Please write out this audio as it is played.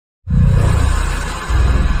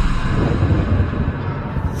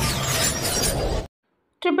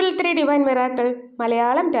Triple three divine miracle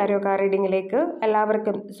Malayalam tarot card റീഡിങ്ങിലേക്ക്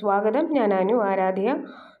എല്ലാവർക്കും സ്വാഗതം. ഞാൻ അനു ആരാധ്യ.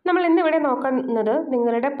 നമ്മൾ ഇന്നിവിടെ നോക്കുന്നത്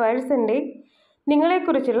നിങ്ങളുടെ പേഴ്സൻ്റെ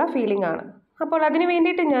നിങ്ങളെക്കുറിച്ചുള്ള ഫീലിംഗ് ആണ്. അപ്പോൾ അതിന്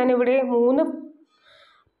വേണ്ടിയിട്ട് ഞാനിവിടെ 3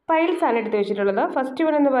 പൈൽസാണ് എടുത്ത് വെച്ചിട്ടുള്ളത്. ഫസ്റ്റ്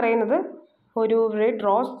വൺ എന്ന് പറയുന്നത് ഒരു റെഡ്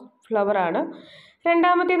റോസ് ഫ്ലവറാണ്.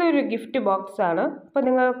 രണ്ടാമത്തേത് ഒരു ഗിഫ്റ്റ് ബോക്സ് ആണ്. അപ്പോൾ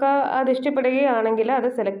നിങ്ങൾക്ക് അത് ഇഷ്ടപ്പെടുകയാണെങ്കിൽ അത്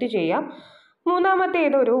സെലക്ട് ചെയ്യാം.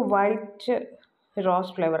 മൂന്നാമത്തേത് ഒരു വൈറ്റ്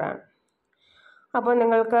റോസ് ഫ്ലവറാണ്. അപ്പോൾ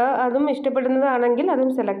നിങ്ങൾക്ക് അതും ഇഷ്ടപ്പെടുന്നതാണെങ്കിൽ അതും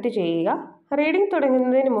സെലക്ട് ചെയ്യുക. റീഡിംഗ്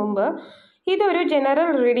തുടങ്ങുന്നതിന് മുമ്പ് ഇതൊരു ജനറൽ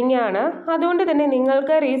റീഡിംഗ് ആണ്. അതുകൊണ്ട് തന്നെ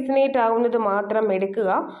നിങ്ങൾക്ക് റീസണേറ്റ് ആവുന്നത് മാത്രം എടുക്കുക,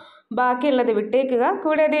 ബാക്കിയുള്ളത് വിട്ടേക്കുക.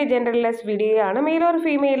 കൂടാതെ ജെൻഡർലെസ് വീഡിയോ ആണ്. മെയിൽ ഓർ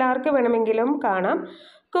ഫീമെയിൽ ആർക്ക് വേണമെങ്കിലും കാണാം.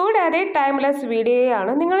 കൂടാതെ ടൈംലെസ് വീഡിയോ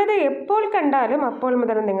ആണ്. നിങ്ങളിത് എപ്പോൾ കണ്ടാലും അപ്പോൾ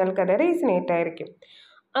മുതൽ നിങ്ങൾക്കത് റീസണേറ്റ് ആയിരിക്കും.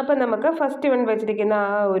 അപ്പം നമുക്ക് ഫസ്റ്റ് വൺ വെച്ചിരിക്കുന്ന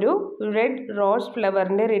ആ ഒരു റെഡ് റോസ്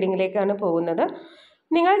ഫ്ലവറിൻ്റെ റീഡിങ്ങിലേക്കാണ് പോകുന്നത്.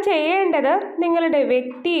 നിങ്ങൾ ചെയ്യേണ്ടത് നിങ്ങളുടെ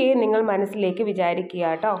വ്യക്തിയെ നിങ്ങൾ മനസ്സിലേക്ക് വിചാരിക്കുക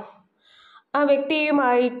കേട്ടോ. ആ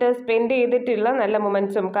വ്യക്തിയുമായിട്ട് സ്പെൻഡ് ചെയ്തിട്ടുള്ള നല്ല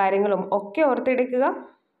മൊമെൻറ്റ്സും കാര്യങ്ങളും ഒക്കെ ഓർത്തെടുക്കുക.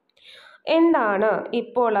 എന്താണ്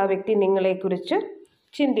ഇപ്പോൾ ആ വ്യക്തി നിങ്ങളെക്കുറിച്ച്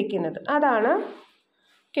ചിന്തിക്കുന്നത്, അതാണ്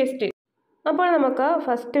ക്വസ്റ്റ്യൻ. അപ്പോൾ നമുക്ക്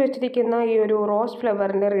ഫസ്റ്റ് വെച്ചിരിക്കുന്ന ഈ ഒരു റോസ്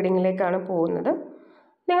ഫ്ലവറിൻ്റെ റീഡിങ്ങിലേക്കാണ് പോകുന്നത്.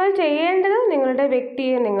 നിങ്ങൾ ചെയ്യേണ്ടത് നിങ്ങളുടെ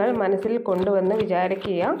വ്യക്തിയെ നിങ്ങൾ മനസ്സിൽ കൊണ്ടുവന്ന്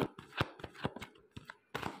വിചാരിക്കുക.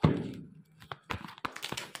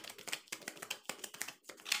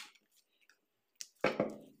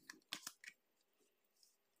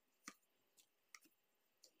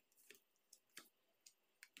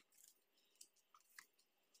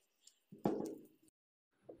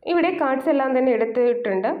 ഇവിടെ കാർഡ്സ് എല്ലാം തന്നെ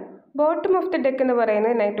എടുത്തിട്ടുണ്ട്. ബോട്ടം ഓഫ് ദി ഡെക്ക് എന്ന്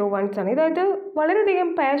പറയുന്നത് നൈറ്റ് ഓഫ് വൺസ് ആണ്. ഇതായത് വളരെയധികം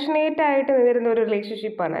പാഷനേറ്റ് ആയിട്ട് നിന്നിരുന്ന ഒരു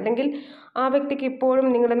റിലേഷൻഷിപ്പാണ്. അല്ലെങ്കിൽ ആ വ്യക്തിക്ക് ഇപ്പോഴും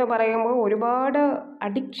നിങ്ങളെന്ന് പറയുമ്പോൾ ഒരുപാട്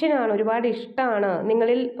അഡിക്ഷനാണ്, ഒരുപാട് ഇഷ്ടമാണ്,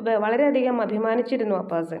 നിങ്ങളിൽ വളരെയധികം അഭിമാനിച്ചിരുന്നു ആ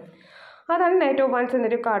പേഴ്സൺ. അതാണ് നൈറ്റ് ഓഫ് വൺസ്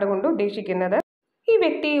എന്നൊരു കാർഡ് കൊണ്ട് ഉദ്ദേശിക്കുന്നത്. ഈ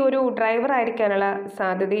വ്യക്തി ഒരു ഡ്രൈവർ ആയിരിക്കാനുള്ള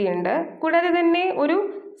സാധ്യതയുണ്ട്. കൂടാതെ തന്നെ ഒരു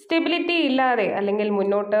സ്റ്റെബിലിറ്റി ഇല്ലാതെ, അല്ലെങ്കിൽ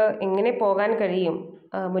മുന്നോട്ട് എങ്ങനെ പോകാൻ കഴിയും,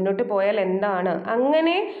 മുന്നോട്ട് പോയാൽ എന്താണ്,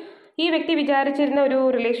 അങ്ങനെ ഈ വ്യക്തി വിചാരിച്ചിരുന്ന ഒരു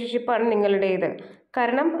റിലേഷൻഷിപ്പാണ് നിങ്ങളുടേത്.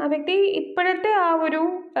 കാരണം ആ വ്യക്തി ഇപ്പോഴത്തെ ആ ഒരു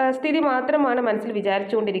സ്ഥിതി മാത്രമാണ് മനസ്സിൽ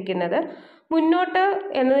വിചാരിച്ചുകൊണ്ടിരിക്കുന്നത്. മുന്നോട്ട്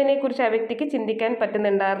എന്നതിനെക്കുറിച്ച് ആ വ്യക്തിക്ക് ചിന്തിക്കാൻ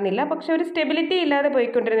പറ്റുന്നുണ്ടായിരുന്നില്ല. പക്ഷെ ഒരു സ്റ്റെബിലിറ്റി ഇല്ലാതെ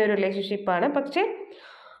പോയിക്കൊണ്ടിരുന്ന ഒരു റിലേഷൻഷിപ്പാണ്. പക്ഷേ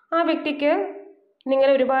ആ വ്യക്തിക്ക്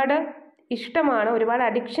നിങ്ങളെ ഒരുപാട് ഇഷ്ടമാണ്, ഒരുപാട്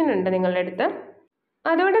അഡിക്ഷൻ ഉണ്ട് നിങ്ങളുടെ അടുത്ത്.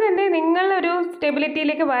 അതുകൊണ്ട് തന്നെ നിങ്ങളൊരു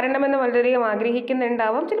സ്റ്റെബിലിറ്റിയിലേക്ക് വരണമെന്ന് വളരെയധികം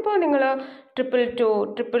ആഗ്രഹിക്കുന്നുണ്ടാവും. ചിലപ്പോൾ നിങ്ങൾ 222,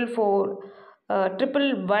 444,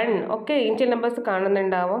 111 ഒക്കെ ഏഞ്ചൽ നമ്പേഴ്സ്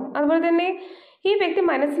കാണുന്നുണ്ടാവും. അതുപോലെ തന്നെ ഈ വ്യക്തി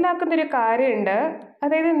മനസ്സിലാക്കുന്നൊരു കാര്യമുണ്ട്.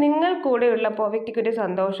 അതായത് നിങ്ങൾ കൂടെ ഉള്ളപ്പോൾ ആ വ്യക്തിക്കൊരു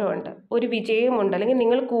സന്തോഷമുണ്ട്, ഒരു വിജയമുണ്ട്. അല്ലെങ്കിൽ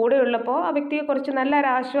നിങ്ങൾ കൂടെ ഉള്ളപ്പോൾ ആ വ്യക്തിക്ക് കുറച്ച് നല്ലൊരു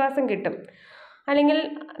ആശ്വാസം കിട്ടും. അല്ലെങ്കിൽ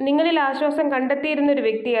നിങ്ങളിൽ ആശ്വാസം കണ്ടെത്തിയിരുന്നൊരു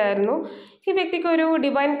വ്യക്തിയായിരുന്നു. ഈ വ്യക്തിക്ക് ഒരു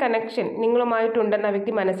ഡിവൈൻ കണക്ഷൻ നിങ്ങളുമായിട്ടുണ്ടെന്ന് ആ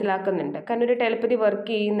വ്യക്തി മനസ്സിലാക്കുന്നുണ്ട്. കാരണം ഒരു ടെലിപ്പതി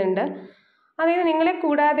വർക്ക് ചെയ്യുന്നുണ്ട്. അതായത് നിങ്ങളെ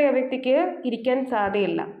കൂടാതെ ആ വ്യക്തിക്ക് ഇരിക്കാൻ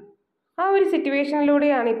സാധ്യതയില്ല. ആ ഒരു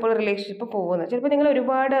സിറ്റുവേഷനിലൂടെയാണ് ഇപ്പോൾ റിലേഷൻഷിപ്പ് പോകുന്നത്. ചിലപ്പോൾ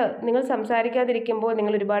നിങ്ങൾ സംസാരിക്കാതിരിക്കുമ്പോൾ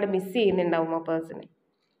നിങ്ങൾ ഒരുപാട് മിസ് ചെയ്യുന്നുണ്ടാവും ആ പേഴ്സണെ.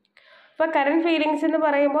 അപ്പോൾ കറണ്ട് ഫീലിങ്സ് എന്ന്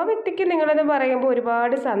പറയുമ്പോൾ വ്യക്തിക്ക് നിങ്ങളെന്ന് പറയുമ്പോൾ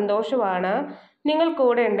ഒരുപാട് സന്തോഷമാണ്, നിങ്ങൾ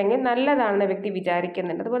കൂടെ ഉണ്ടെങ്കിൽ നല്ലതാണെന്ന് വ്യക്തി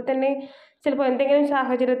വിചാരിക്കുന്നുണ്ട്. അതുപോലെ തന്നെ ചിലപ്പോൾ എന്തെങ്കിലും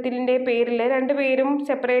സാഹചര്യത്തിൻ്റെ പേരിൽ 2 പേരും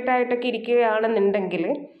സെപ്പറേറ്റ് ആയിട്ടൊക്കെ ഇരിക്കുകയാണെന്നുണ്ടെങ്കിൽ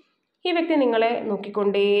ഈ വ്യക്തി നിങ്ങളെ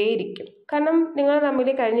നോക്കിക്കൊണ്ടേയിരിക്കും. കാരണം നിങ്ങൾ തമ്മിൽ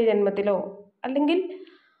കഴിഞ്ഞ ജന്മത്തിലോ അല്ലെങ്കിൽ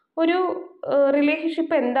ഒരു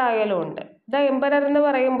റിലേഷൻഷിപ്പ് എന്തായാലും ഉണ്ട്. ദ എംപറർ എന്ന്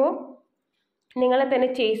പറയുമ്പോൾ നിങ്ങളെ തന്നെ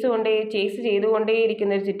ചേസ്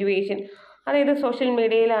ചെയ്തുകൊണ്ടേയിരിക്കുന്ന ഒരു സിറ്റുവേഷൻ. അതായത് സോഷ്യൽ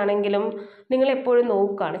മീഡിയയിലാണെങ്കിലും നിങ്ങളെപ്പോഴും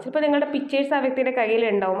നോക്കുകയാണ്. ചിലപ്പോൾ നിങ്ങളുടെ പിക്ചേഴ്സ് ആ വ്യക്തിയുടെ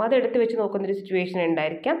കയ്യിലുണ്ടാവും, അതെടുത്ത് വെച്ച് നോക്കുന്നൊരു സിറ്റുവേഷൻ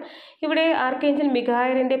ഉണ്ടായിരിക്കാം. ഇവിടെ ആർക്കേഞ്ചൽ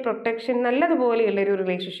മിഖായലിൻ്റെ പ്രൊട്ടക്ഷൻ നല്ലതുപോലെയുള്ളൊരു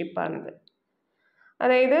റിലേഷൻഷിപ്പാണിത്.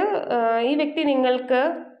 അതായത് ഈ വ്യക്തി നിങ്ങൾക്ക്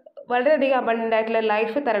വളരെയധികം അബണ്ടൻ്റ് ആയിട്ടുള്ള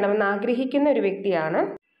ലൈഫ് തരണമെന്ന് ആഗ്രഹിക്കുന്ന ഒരു വ്യക്തിയാണ്.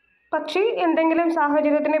 പക്ഷേ എന്തെങ്കിലും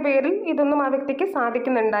സാഹചര്യത്തിൻ്റെ പേരിൽ ഇതൊന്നും ആ വ്യക്തിക്ക്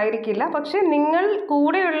സാധിക്കുന്നുണ്ടായിരിക്കില്ല. പക്ഷേ നിങ്ങൾ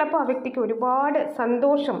കൂടെയുള്ളപ്പോൾ ആ വ്യക്തിക്ക് ഒരുപാട്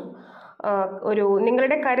സന്തോഷം,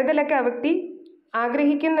 നിങ്ങളുടെ കരുതലൊക്കെ ആ വ്യക്തി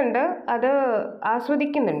ആഗ്രഹിക്കുന്നുണ്ട്, അത്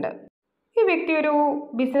ആസ്വദിക്കുന്നുണ്ട്. ഈ വ്യക്തി ഒരു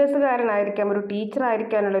ബിസിനസ്സുകാരനായിരിക്കാം, ഒരു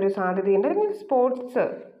ടീച്ചറായിരിക്കാനുള്ളൊരു സാധ്യതയുണ്ട്, അല്ലെങ്കിൽ സ്പോർട്സ്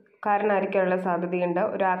കാരനായിരിക്കാനുള്ള സാധ്യതയുണ്ട്,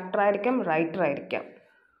 ഒരു ആക്ടറായിരിക്കാം, റൈറ്ററായിരിക്കാം.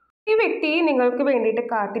 ഈ വ്യക്തി നിങ്ങൾക്ക് വേണ്ടിയിട്ട്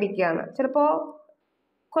കാത്തിരിക്കുകയാണ്. ചിലപ്പോൾ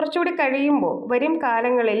കുറച്ചുകൂടി കഴിയുമ്പോൾ വരും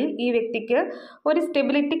കാലങ്ങളിൽ ഈ വ്യക്തിക്ക് ഒരു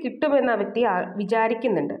സ്റ്റെബിലിറ്റി കിട്ടുമെന്ന് ആ വ്യക്തി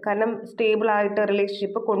വിചാരിക്കുന്നുണ്ട്. കാരണം സ്റ്റേബിളായിട്ട്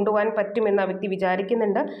റിലേഷൻഷിപ്പ് കൊണ്ടുപോകാൻ പറ്റുമെന്ന് ആ വ്യക്തി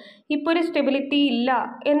വിചാരിക്കുന്നുണ്ട്. ഇപ്പോൾ ഒരു സ്റ്റെബിലിറ്റി ഇല്ല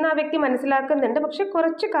എന്ന് ആ വ്യക്തി മനസ്സിലാക്കുന്നുണ്ട്. പക്ഷെ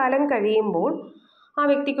കുറച്ച് കാലം കഴിയുമ്പോൾ ആ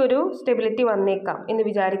വ്യക്തിക്കൊരു സ്റ്റെബിലിറ്റി വന്നേക്കാം എന്ന്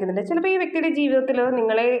വിചാരിക്കുന്നുണ്ട്. ചിലപ്പോൾ ഈ വ്യക്തിയുടെ ജീവിതത്തിൽ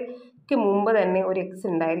നിങ്ങളേക്ക് മുമ്പ് തന്നെ ഒരു എക്സ്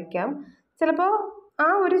ഉണ്ടായിരിക്കാം. ചിലപ്പോൾ ആ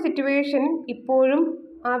ഒരു സിറ്റുവേഷൻ ഇപ്പോഴും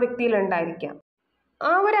ആ വ്യക്തിയിലുണ്ടായിരിക്കാം.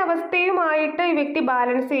 ആ ഒരു അവസ്ഥയുമായിട്ട് ഈ വ്യക്തി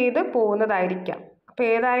ബാലൻസ് ചെയ്ത് പോകുന്നതായിരിക്കാം. അപ്പോൾ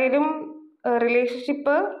ഏതായാലും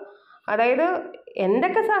റിലേഷൻഷിപ്പ്, അതായത്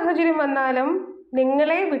എന്തൊക്കെ സാഹചര്യം വന്നാലും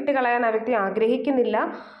നിങ്ങളെ വിട്ടുകളയാൻ ആ വ്യക്തി ആഗ്രഹിക്കുന്നില്ല,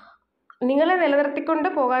 നിങ്ങളെ നിലനിർത്തിക്കൊണ്ട്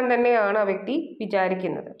പോകാൻ തന്നെയാണ് ആ വ്യക്തി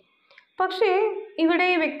വിചാരിക്കുന്നത്. പക്ഷേ ഇവിടെ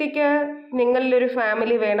ഈ വ്യക്തിക്ക് നിങ്ങളിലൊരു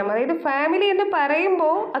ഫാമിലി വേണം. അതായത് ഫാമിലി എന്ന്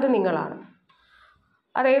പറയുമ്പോൾ അത് നിങ്ങളാണ്.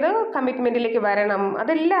 അതായത് കമ്മിറ്റ്മെൻറ്റിലേക്ക് വരണം,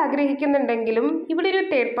 അതെല്ലാം ആഗ്രഹിക്കുന്നുണ്ടെങ്കിലും ഇവിടെ ഒരു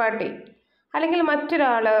തേർഡ് പാർട്ടി അല്ലെങ്കിൽ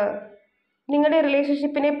മറ്റൊരാൾ നിങ്ങളുടെ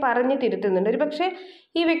റിലേഷൻഷിപ്പിനെ പറഞ്ഞ് തിരുത്തുന്നുണ്ട്. ഒരു പക്ഷേ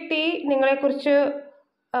ഈ വ്യക്തി നിങ്ങളെക്കുറിച്ച്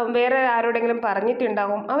വേറെ ആരോടെങ്കിലും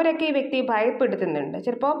പറഞ്ഞിട്ടുണ്ടാവും, അവരൊക്കെ ഈ വ്യക്തിയെ ഭയപ്പെടുത്തുന്നുണ്ട്.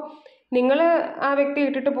 ചിലപ്പോൾ നിങ്ങൾ ആ വ്യക്തി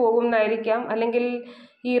ഇട്ടിട്ട് പോകുന്നതായിരിക്കാം, അല്ലെങ്കിൽ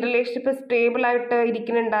ഈ റിലേഷൻഷിപ്പ് സ്റ്റേബിളായിട്ട്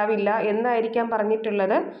ഇരിക്കുന്നുണ്ടാവില്ല എന്നായിരിക്കാം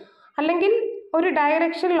പറഞ്ഞിട്ടുള്ളത്. അല്ലെങ്കിൽ ഒരു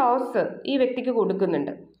ഡയറക്ഷൻ ലോസ് ഈ വ്യക്തിക്ക്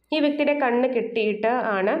കൊടുക്കുന്നുണ്ട്. ഈ വ്യക്തിയുടെ കണ്ണ് കെട്ടിയിട്ട്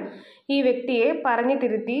ആണ് ഈ വ്യക്തിയെ പറഞ്ഞു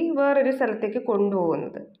തിരുത്തി വേറൊരു സ്ഥലത്തേക്ക്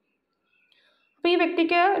കൊണ്ടുപോകുന്നത്. അപ്പോൾ ഈ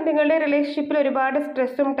വ്യക്തിക്ക് നിങ്ങളുടെ റിലേഷൻഷിപ്പിൽ ഒരുപാട്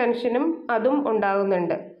സ്ട്രെസ്സും ടെൻഷനും അതും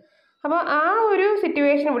ഉണ്ടാകുന്നുണ്ട്. അപ്പോൾ ആ ഒരു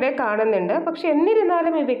സിറ്റുവേഷൻ ഇവിടെ കാണുന്നുണ്ട്. പക്ഷെ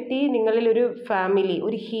എന്നിരുന്നാലും ഈ വ്യക്തി നിങ്ങളിൽ ഒരു ഫാമിലി,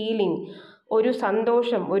 ഒരു ഹീലിംഗ്, ഒരു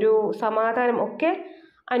സന്തോഷം, ഒരു സമാധാനം ഒക്കെ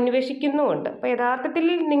അന്വേഷിക്കുന്നുമുണ്ട്. അപ്പോൾ യഥാർത്ഥത്തിൽ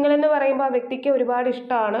നിങ്ങളെന്ന് പറയുമ്പോൾ ആ വ്യക്തിക്ക് ഒരുപാട്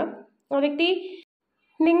ഇഷ്ടമാണ്. ആ വ്യക്തി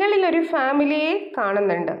നിങ്ങളിലൊരു ഫാമിലിയെ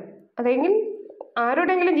കാണുന്നുണ്ട്. അതെങ്കിൽ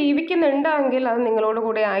ആരോടെങ്കിലും ജീവിക്കുന്നുണ്ടെങ്കിൽ അത് നിങ്ങളോട്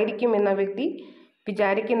കൂടെ ആയിരിക്കും എന്ന വ്യക്തി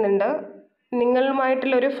വിചാരിക്കുന്നുണ്ട്.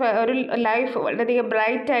 നിങ്ങളുമായിട്ടുള്ളൊരു ഒരു ലൈഫ് വളരെയധികം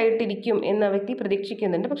ബ്രൈറ്റ് ആയിട്ടിരിക്കും എന്ന വ്യക്തി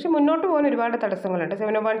പ്രതീക്ഷിക്കുന്നുണ്ട്. പക്ഷെ മുന്നോട്ട് പോകാൻ ഒരുപാട് തടസ്സങ്ങളുണ്ട്.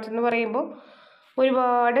 7 of Wands എന്ന് പറയുമ്പോൾ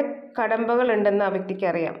ഒരുപാട് കടമ്പകളുണ്ടെന്ന് ആ വ്യക്തിക്ക്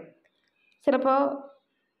അറിയാം. ചിലപ്പോൾ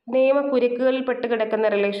നിയമക്കുരുക്കുകളിൽ പെട്ട് കിടക്കുന്ന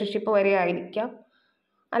റിലേഷൻഷിപ്പ് വരെ ആയിരിക്കാം,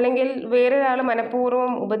 അല്ലെങ്കിൽ വേറൊരാൾ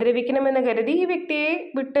മനഃപൂർവ്വം ഉപദ്രവിക്കണമെന്ന് കരുതി ഈ വ്യക്തിയെ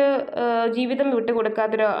ജീവിതം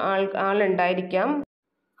വിട്ടുകൊടുക്കാത്തൊരു ആളുണ്ടായിരിക്കാം.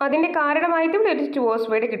 അതിൻ്റെ കാരണമായിട്ടും ഒരു ടൂവേഴ്സ്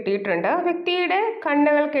വേർഡ് കിട്ടിയിട്ടുണ്ട്. ആ വ്യക്തിയുടെ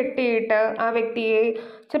കണ്ണുകൾ കെട്ടിയിട്ട് ആ വ്യക്തിയെ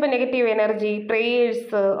ചിലപ്പോൾ നെഗറ്റീവ് എനർജി,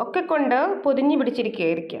 പ്രേയേഴ്സ് ഒക്കെ കൊണ്ട് പൊതിഞ്ഞു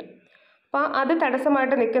പിടിച്ചിരിക്കുകയായിരിക്കാം. അപ്പോൾ അത്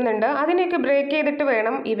തടസ്സമായിട്ട് നിൽക്കുന്നുണ്ട്. അതിനെയൊക്കെ ബ്രേക്ക് ചെയ്തിട്ട്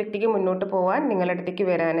വേണം ഈ വ്യക്തിക്ക് മുന്നോട്ട് പോകാൻ, നിങ്ങളുടെ അടുത്തേക്ക്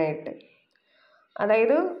വരാനായിട്ട്.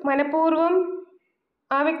 അതായത് മനഃപൂർവ്വം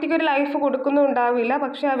ആ വ്യക്തിക്ക് ഒരു ലൈഫ് കൊടുക്കുന്നുണ്ടാവില്ല,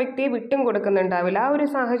 പക്ഷെ ആ വ്യക്തിയെ വിട്ടും കൊടുക്കുന്നുണ്ടാവില്ല. ആ ഒരു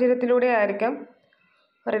സാഹചര്യത്തിലൂടെ ആയിരിക്കാം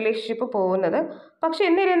റിലേഷൻഷിപ്പ് പോകുന്നത്. പക്ഷെ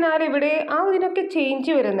എന്നിരുന്നാലും ഇവിടെ ഇതിനൊക്കെ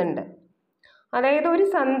ചേഞ്ച് വരുന്നുണ്ട്. അതായത് ഒരു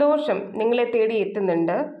സന്തോഷം നിങ്ങളെ തേടി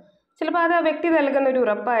എത്തുന്നുണ്ട്. ചിലപ്പോൾ അത് ആ വ്യക്തി നൽകുന്ന ഒരു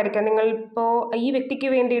ഉറപ്പായിരിക്കാം. നിങ്ങളിപ്പോൾ ഈ വ്യക്തിക്ക്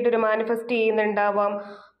വേണ്ടിയിട്ടൊരു മാനിഫെസ്റ്റ് ചെയ്യുന്നുണ്ടാവാം,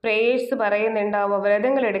 പ്രേയേഴ്സ് പറയുന്നുണ്ടാവാം,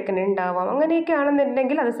 വ്രതങ്ങൾ എടുക്കുന്നുണ്ടാവാം. അങ്ങനെയൊക്കെ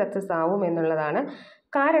ആണെന്നുണ്ടെങ്കിൽ അത് സക്സസ് ആവും എന്നുള്ളതാണ്.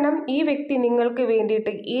 കാരണം ഈ വ്യക്തി നിങ്ങൾക്ക്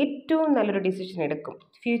വേണ്ടിയിട്ട് ഏറ്റവും നല്ലൊരു ഡിസിഷൻ എടുക്കും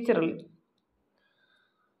ഫ്യൂച്ചറിൽ.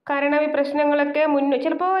 കാരണം ഈ പ്രശ്നങ്ങളൊക്കെ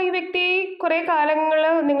ചിലപ്പോൾ ഈ വ്യക്തി കുറേ കാലങ്ങൾ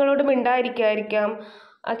നിങ്ങളോട് മിണ്ടായിരിക്കാം,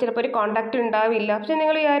 ചിലപ്പോൾ ഒരു കോണ്ടാക്റ്റ് ഉണ്ടാവില്ല. പക്ഷെ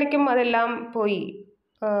നിങ്ങൾ വിചാരിക്കും അതെല്ലാം പോയി,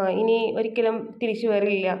 ഇനി ഒരിക്കലും തിരിച്ചു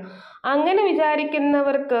വരില്ല. അങ്ങനെ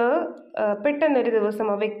വിചാരിക്കുന്നവർക്ക് പെട്ടെന്നൊരു ദിവസം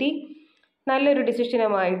ആ വ്യക്തി നല്ലൊരു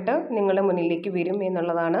ഡിസിഷനുമായിട്ട് നിങ്ങളുടെ മുന്നിലേക്ക് വരും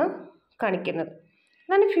എന്നുള്ളതാണ് കാണിക്കുന്നത്.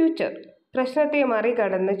 അതാണ് ഫ്യൂച്ചർ. പ്രശ്നത്തെ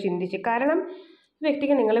മറികടന്ന് ചിന്തിച്ച്, കാരണം ഈ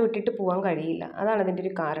വ്യക്തിക്ക് നിങ്ങളെ വിട്ടിട്ട് പോകാൻ കഴിയില്ല. അതാണ് അതിൻ്റെ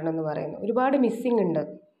ഒരു കാരണം എന്ന് പറയുന്നത്. ഒരുപാട് മിസ്സിങ് ഉണ്ട്.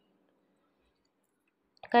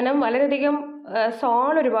 കാരണം വളരെയധികം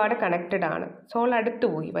സോൾ ഒരുപാട് കണക്റ്റഡ് ആണ്. സോൾ അടുത്ത്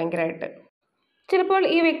പോയി ഭയങ്കരമായിട്ട്. ചിലപ്പോൾ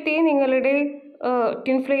ഈ വ്യക്തി നിങ്ങളുടെ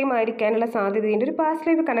ട്വിൻ ഫ്ലെയിം ആയിരിക്കാനുള്ള സാധ്യതയുണ്ട്. ഒരു പാസ്റ്റ്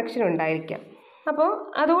ലൈഫ് കണക്ഷൻ ഉണ്ടായിരിക്കാം. അപ്പോൾ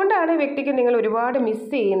അതുകൊണ്ടാണ് ഈ വ്യക്തിക്ക് നിങ്ങൾ ഒരുപാട് മിസ്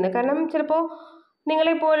ചെയ്യുന്നത്. കാരണം ചിലപ്പോൾ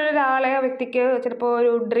നിങ്ങളെപ്പോലൊരാളെ ആ വ്യക്തിക്ക് ചിലപ്പോൾ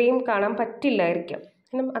ഒരു ഡ്രീം കാണാൻ പറ്റില്ലായിരിക്കാം.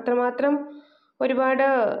 കാരണം അത്രമാത്രം ഒരുപാട്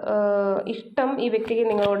ഇഷ്ടം ഈ വ്യക്തിക്ക്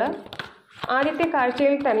നിങ്ങളോട് ആദ്യത്തെ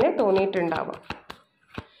കാഴ്ചയിൽ തന്നെ തോന്നിയിട്ടുണ്ടാവാം.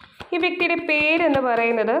 ഈ വ്യക്തിയുടെ പേരെന്ന്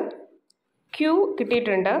പറയുന്നത് Q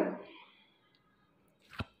കിട്ടിയിട്ടുണ്ട്,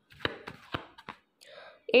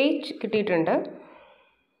 H കിട്ടിയിട്ടുണ്ട്,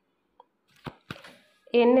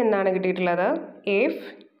 N എന്നാണ് കിട്ടിയിട്ടുള്ളത്, F,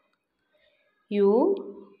 U,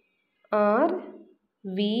 R,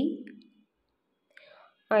 V,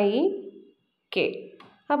 I, K.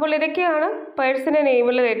 അപ്പോൾ ഇതൊക്കെയാണ് പേഴ്സൻ്റെ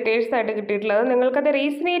നെയിമുള്ള ലെറ്റേഴ്സ് ആയിട്ട് കിട്ടിയിട്ടുള്ളത്. നിങ്ങൾക്കത്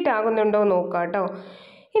റീസണേറ്റ് ആകുന്നുണ്ടോ എന്ന് നോക്കാം കേട്ടോ.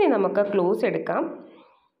 ഇനി നമുക്ക് ക്ലൂസ് എടുക്കാം.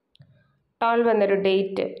 12 എന്നൊരു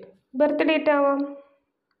ഡേറ്റ്, ബർത്ത് ഡേറ്റ് ആവാം,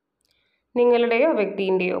 നിങ്ങളുടെയോ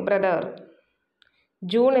വ്യക്തിൻ്റെയോ, ബ്രദർ.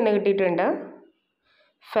 ജൂൺ എന്ന് കിട്ടിയിട്ടുണ്ട്,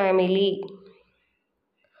 ഫാമിലി,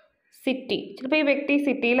 സിറ്റി. ചിലപ്പോൾ ഈ വ്യക്തി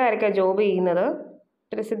സിറ്റിയിലായിരിക്കാം ജോബ് ചെയ്യുന്നത്,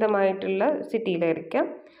 പ്രസിദ്ധമായിട്ടുള്ള സിറ്റിയിലായിരിക്കാം.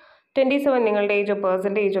 27 നിങ്ങളുടെ ഏജോ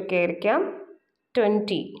പേഴ്സൻ്റെ ഒക്കെ ആയിരിക്കാം.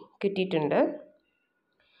 20 കിട്ടിയിട്ടുണ്ട്,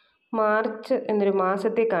 മാർച്ച് എന്നൊരു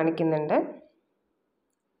മാസത്തെ കാണിക്കുന്നുണ്ട്.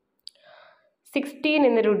 16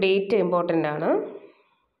 എന്നൊരു ഡേറ്റ് ഇമ്പോർട്ടൻ്റ് ആണ്.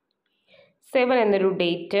 7 എന്നൊരു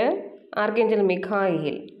ഡേറ്റ്, ആർക്കേഞ്ചൽ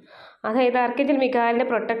മിഖായിൽ. അതായത് ആർക്കേഞ്ചൽ മിഖായിലിൻ്റെ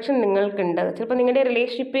പ്രൊട്ടക്ഷൻ നിങ്ങൾക്കുണ്ട്. ചിലപ്പോൾ നിങ്ങളുടെ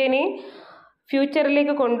റിലേഷൻഷിപ്പിനെ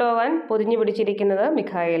ഫ്യൂച്ചറിലേക്ക് കൊണ്ടുപോകാൻ പൊതിഞ്ഞു പിടിച്ചിരിക്കുന്നത്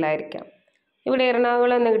മിഖായേലായിരിക്കാം. ഇവിടെ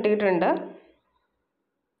എറണാകുളം എന്ന് കിട്ടിയിട്ടുണ്ട്,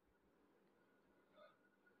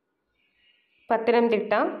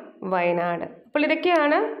 പത്തനംതിട്ട, വയനാട്. അപ്പോൾ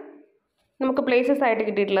ഇതൊക്കെയാണ് നമുക്ക് പ്ലേസസ് ആയിട്ട്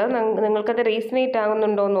കിട്ടിയിട്ടുള്ളത്. നിങ്ങൾക്കത് റീസണേറ്റ്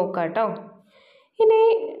ആകുന്നുണ്ടോ എന്ന് നോക്കാം കേട്ടോ. ഇനി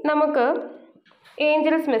നമുക്ക്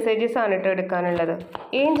ഏഞ്ചൽസ് മെസ്സേജസ് ആണ് കേട്ടോ എടുക്കാനുള്ളത്.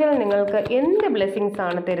 ഏഞ്ചൽ നിങ്ങൾക്ക് എന്ത് ബ്ലെസ്സിങ്സ്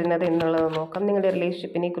ആണ് തരുന്നത് എന്നുള്ളത് നോക്കാം. നിങ്ങളുടെ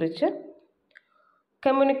റിലേഷൻഷിപ്പിനെ കുറിച്ച്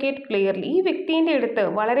കമ്മ്യൂണിക്കേറ്റ് ക്ലിയർലി. ഈ വ്യക്തിൻ്റെ അടുത്ത്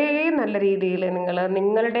വളരെ നല്ല രീതിയിൽ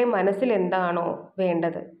നിങ്ങളുടെ മനസ്സിൽ എന്താണോ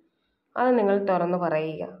വേണ്ടത് അത് നിങ്ങൾ തുറന്നു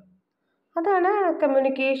പറയുക. അതാണ്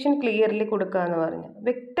കമ്മ്യൂണിക്കേഷൻ ക്ലിയർലി കൊടുക്കുക എന്ന് പറഞ്ഞാൽ.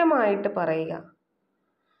 വ്യക്തമായിട്ട് പറയുക.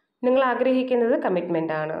 നിങ്ങൾ ആഗ്രഹിക്കുന്നത്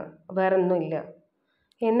കമ്മിറ്റ്മെൻ്റ് ആണ്, വേറൊന്നുമില്ല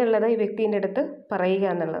എന്നുള്ളത് ഈ വ്യക്തിൻ്റെ അടുത്ത് പറയുക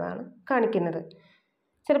എന്നുള്ളതാണ് കാണിക്കുന്നത്.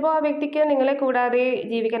 ചിലപ്പോൾ ആ വ്യക്തിക്ക് നിങ്ങളെ കൂടാതെ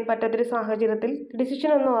ജീവിക്കാൻ പറ്റാത്തൊരു സാഹചര്യത്തിൽ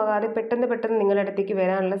ഡിസിഷനൊന്നും ആകാതെ പെട്ടെന്ന് നിങ്ങളുടെ അടുത്തേക്ക്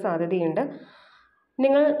വരാനുള്ള സാധ്യതയുണ്ട്.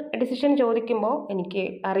 നിങ്ങൾ ഡിസിഷൻ ചോദിക്കുമ്പോൾ എനിക്ക്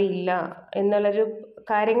അറിയില്ല എന്നുള്ളൊരു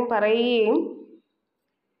കാര്യം പറയുകയും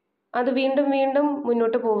അത് വീണ്ടും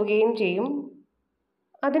മുന്നോട്ട് പോവുകയും ചെയ്യും.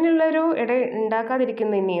 അതിനുള്ളൊരു ഇട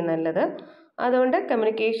ഉണ്ടാക്കാതിരിക്കുന്നത് തന്നെയാണ് നല്ലത്. അതുകൊണ്ട്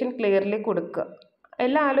കമ്മ്യൂണിക്കേഷൻ ക്ലിയർലി കൊടുക്കുക.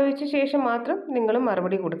 എല്ലാം ആലോചിച്ച ശേഷം മാത്രം നിങ്ങൾ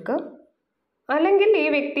മറുപടി കൊടുക്കുക. അല്ലെങ്കിൽ ഈ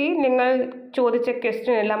വ്യക്തി നിങ്ങൾ ചോദിച്ച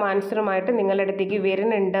ക്വസ്റ്റ്യൻ എല്ലാം ആൻസറുമായിട്ട് നിങ്ങളുടെ അടുത്തേക്ക്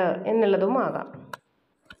വരുന്നുണ്ട് എന്നുള്ളതും ആകാം.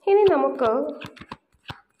 ഇനി നമുക്ക്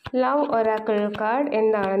ലവ് ഒറാക്കിൾ കാർഡ്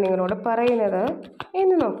എന്താണ് നിങ്ങളോട് പറയുന്നത്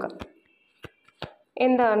എന്ന് നോക്കാം.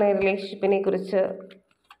 എന്താണ് റിലേഷൻഷിപ്പിനെ കുറിച്ച്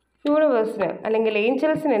യൂണിവേഴ്സിന് അല്ലെങ്കിൽ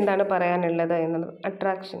ഏഞ്ചൽസിന് എന്താണ് പറയാനുള്ളത് എന്നുള്ളത്.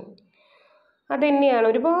 അട്രാക്ഷൻ അത് തന്നെയാണ്.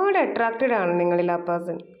 ഒരുപാട് അട്രാക്റ്റഡ് ആണ് നിങ്ങളിൽ ആ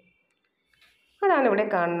പേഴ്സൺ. അതാണ് ഇവിടെ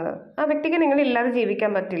കാണുന്നത്. ആ വ്യക്തിക്ക് നിങ്ങളില്ലാതെ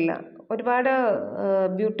ജീവിക്കാൻ പറ്റില്ല. ഒരുപാട്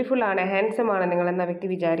ബ്യൂട്ടിഫുൾ ആണ്, ഹാൻസം ആണ് നിങ്ങളെന്ന വ്യക്തി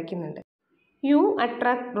വിചാരിക്കുന്നുണ്ട്. U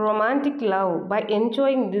attract romantic love by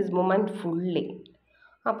enjoying this moment fully.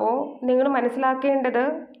 അപ്പോൾ നിങ്ങൾ മനസ്സിലാക്കേണ്ടത്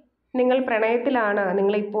നിങ്ങൾ പ്രണയത്തിലാണ്.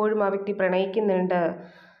 നിങ്ങളിപ്പോഴും ആ വ്യക്തി പ്രണയിക്കുന്നുണ്ട്.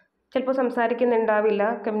 ചിലപ്പോൾ സംസാരിക്കുന്നുണ്ടാവില്ല,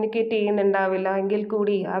 കമ്മ്യൂണിക്കേറ്റ് ചെയ്യുന്നുണ്ടാവില്ല, എങ്കിൽ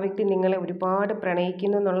കൂടി ആ വ്യക്തി നിങ്ങളെ ഒരുപാട്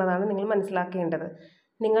പ്രണയിക്കുന്നു എന്നുള്ളതാണ് നിങ്ങൾ മനസ്സിലാക്കേണ്ടത്.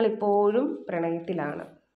 നിങ്ങളിപ്പോഴും പ്രണയത്തിലാണ്.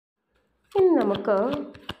 ഇനി നമുക്ക്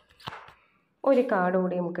ഒരു കാർഡ്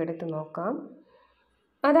കൂടി നമുക്ക് എടുത്ത് നോക്കാം.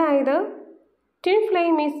 അതായത് twin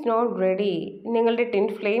flame is not ready. നിങ്ങളുടെ ട്വിൻ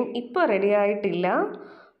ഫ്ലെയിം ഇപ്പോൾ റെഡി ആയിട്ടില്ല.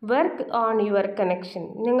 Work on your connection.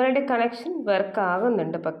 നിങ്ങളുടെ കണക്ഷൻ വർക്ക്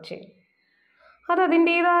ആകുന്നുണ്ട്, പക്ഷേ അത്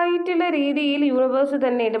അതിൻ്റേതായിട്ടുള്ള രീതിയിൽ യൂണിവേഴ്സ്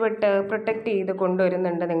തന്നെ ഇടപെട്ട് പ്രൊട്ടക്റ്റ് ചെയ്ത്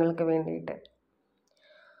കൊണ്ടുവരുന്നുണ്ട് നിങ്ങൾക്ക് വേണ്ടിയിട്ട്.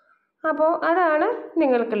 അപ്പോൾ അതാണ്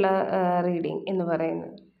നിങ്ങൾക്കുള്ള റീഡിങ് എന്ന്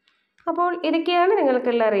പറയുന്നത്. അപ്പോൾ ഇതൊക്കെയാണ്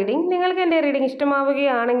നിങ്ങൾക്കുള്ള റീഡിങ്. നിങ്ങൾക്ക് എൻ്റെ റീഡിങ്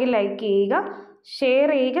ഇഷ്ടമാവുകയാണെങ്കിൽ ലൈക്ക് ചെയ്യുക, ഷെയർ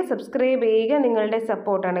ചെയ്യുക, സബ്സ്ക്രൈബ് ചെയ്യുക. നിങ്ങളുടെ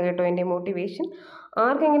സപ്പോർട്ടാണ് കേട്ടോ എൻ്റെ മോട്ടിവേഷൻ.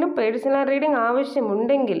 ആർക്കെങ്കിലും പേഴ്സണൽ റീഡിങ്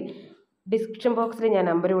ആവശ്യമുണ്ടെങ്കിൽ ഡിസ്ക്രിപ്ഷൻ ബോക്സിൽ ഞാൻ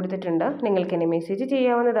നമ്പർ കൊടുത്തിട്ടുണ്ട്. നിങ്ങൾക്ക് എന്നെ മെസ്സേജ്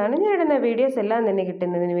ചെയ്യാവുന്നതാണ്. ഞാൻ ഇടുന്ന വീഡിയോസ് എല്ലാം തന്നെ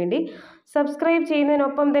കിട്ടുന്നതിന് വേണ്ടി സബ്സ്ക്രൈബ്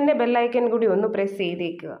ചെയ്യുന്നതിനൊപ്പം തന്നെ ബെല്ലൈക്കൺ കൂടി ഒന്ന് പ്രസ്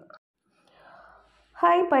ചെയ്തേക്കുക.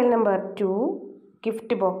 Hi pile number 2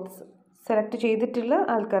 gift box select ചെയ്തിട്ടുള്ള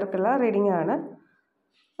ആൾക്കാർക്കുള്ള റീഡിംഗ് ആണ്.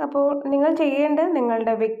 അപ്പോൾ നിങ്ങൾ ചെയ്യേണ്ടത്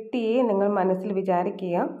നിങ്ങളുടെ വ്യക്തിയെ നിങ്ങൾ മനസ്സിൽ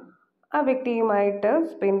വിചാരിക്കുക. ആ വ്യക്തിയുമായിട്ട്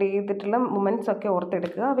സ്പെൻഡ് ചെയ്തിട്ടുള്ള മൊമെൻറ്റ്സ് ഒക്കെ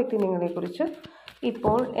ഓർത്തെടുക്കുക. ആ വ്യക്തി നിങ്ങളെക്കുറിച്ച്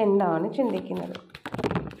ഇപ്പോൾ എന്താണ് ചിന്തിക്കുന്നത്?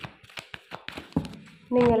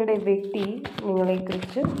 നിങ്ങളുടെ വ്യക്തി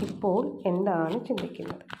നിങ്ങളെക്കുറിച്ച് ഇപ്പോൾ എന്താണ്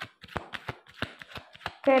ചിന്തിക്കുന്നത്?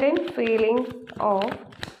 Current feelings of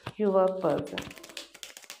your person.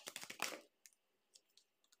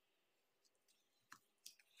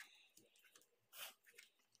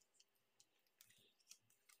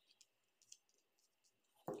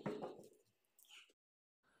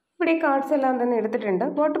 ഇവിടെ കാർഡ്സ് എല്ലാം തന്നെ എടുത്തിട്ടുണ്ട്.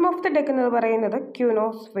 ബോട്ടം ഓഫ് ദ ഡെക്ക് എന്ന് പറയുന്നത് ക്യൂൻ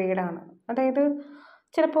ഓഫ് സ്പേഡ് ആണ്. അതായത്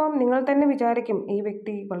ചിലപ്പോൾ നിങ്ങൾ തന്നെ വിചാരിക്കും ഈ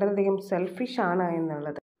വ്യക്തി വളരെയധികം സെൽഫിഷ് ആണ്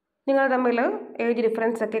എന്നുള്ളത്. നിങ്ങൾ തമ്മിൽ ഏജ്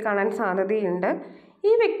ഡിഫറൻസ് ഒക്കെ കാണാൻ സാധ്യതയുണ്ട്.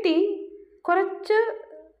 ഈ വ്യക്തി കുറച്ച്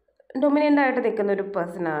ഡൊമിനൻ്റ് ആയിട്ട് നിൽക്കുന്ന ഒരു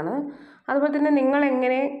പേഴ്സണാണ്. അതുപോലെ തന്നെ നിങ്ങൾ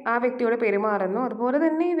എങ്ങനെ ആ വ്യക്തിയോട് പെരുമാറുന്നു അതുപോലെ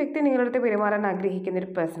തന്നെ ഈ വ്യക്തി നിങ്ങളുടെ അടുത്ത് പെരുമാറാൻ ആഗ്രഹിക്കുന്ന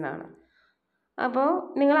ഒരു പേഴ്സണാണ്. അപ്പോൾ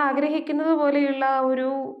നിങ്ങൾ ആഗ്രഹിക്കുന്നത് പോലെയുള്ള ഒരു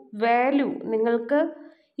വാല്യൂ നിങ്ങൾക്ക്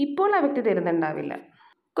ഇപ്പോൾ ആ വ്യക്തി തരുന്നുണ്ടാവില്ല.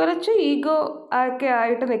 കുറച്ച് ഈഗോ ഒക്കെ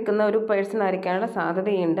ആയിട്ട് നിൽക്കുന്ന ഒരു പേഴ്സൺ ആയിരിക്കാനുള്ള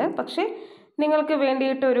സാധ്യതയുണ്ട്. പക്ഷേ നിങ്ങൾക്ക്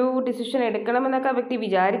വേണ്ടിയിട്ടൊരു ഡിസിഷൻ എടുക്കണമെന്നൊക്കെ ആ വ്യക്തി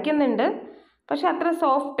വിചാരിക്കുന്നുണ്ട്. പക്ഷെ അത്ര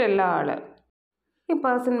സോഫ്റ്റ് അല്ല ആൾ. ഈ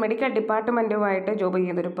പേഴ്സൺ മെഡിക്കൽ ഡിപ്പാർട്ട്മെൻറ്റുമായിട്ട് ജോബ്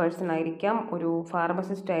ചെയ്യുന്നൊരു പേഴ്സൺ ആയിരിക്കാം. ഒരു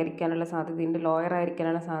ഫാർമസിസ്റ്റ് ആയിരിക്കാനുള്ള സാധ്യതയുണ്ട്. ലോയർ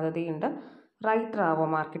ആയിരിക്കാനുള്ള സാധ്യതയുണ്ട്. റൈറ്റർ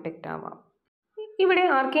ആവാം, ആർക്കിടെക്റ്റ് ആവാം. ഇവിടെ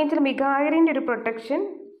ആർക്കേഞ്ചൽ മിഖായേലിൻ്റെ ഒരു പ്രൊട്ടക്ഷൻ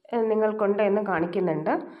നിങ്ങൾക്കുണ്ട് എന്ന്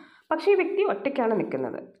കാണിക്കുന്നുണ്ട്. പക്ഷേ ഈ വ്യക്തി ഒറ്റയ്ക്കാണ്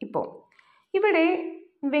നിൽക്കുന്നത്. ഇപ്പോൾ ഇവിടെ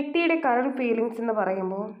വ്യക്തിയുടെ കറണ്ട് ഫീലിങ്സ് എന്ന്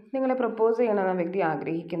പറയുമ്പോൾ നിങ്ങളെ പ്രപ്പോസ് ചെയ്യണമെന്ന് വ്യക്തി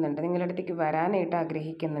ആഗ്രഹിക്കുന്നുണ്ട്. നിങ്ങളുടെ അടുത്തേക്ക് വരാനായിട്ട്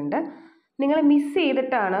ആഗ്രഹിക്കുന്നുണ്ട്. നിങ്ങളെ മിസ്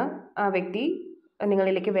ചെയ്തിട്ടാണ് ആ വ്യക്തി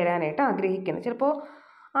നിങ്ങളിലേക്ക് വരാനായിട്ട് ആഗ്രഹിക്കുന്നത്. ചിലപ്പോൾ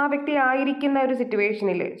ആ വ്യക്തി ആയിരിക്കുന്ന ഒരു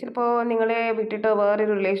സിറ്റുവേഷനിൽ ചിലപ്പോൾ നിങ്ങളെ വിട്ടിട്ട്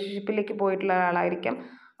വേറൊരു റിലേഷൻഷിപ്പിലേക്ക് പോയിട്ടുള്ള ഒരാളായിരിക്കാം.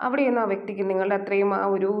 അവിടെയൊന്നും ആ വ്യക്തിക്ക് നിങ്ങളുടെ അത്രയും ആ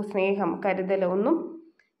ഒരു സ്നേഹം, കരുതൽ ഒന്നും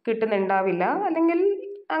കിട്ടുന്നുണ്ടാവില്ല. അല്ലെങ്കിൽ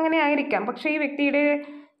അങ്ങനെ ആയിരിക്കാം. പക്ഷേ ഈ വ്യക്തിയുടെ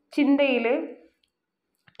ചിന്തയിൽ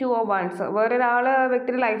 2 of Wands വേറൊരാൾ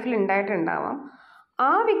വ്യക്തിയുടെ ലൈഫിൽ ഉണ്ടായിട്ടുണ്ടാവാം.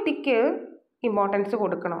 ആ വ്യക്തിക്ക് ഇമ്പോർട്ടൻസ്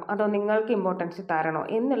കൊടുക്കണോ അതോ നിങ്ങൾക്ക് ഇമ്പോർട്ടൻസ് തരണോ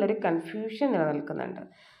എന്നുള്ളൊരു കൺഫ്യൂഷൻ നിലനിൽക്കുന്നുണ്ട്.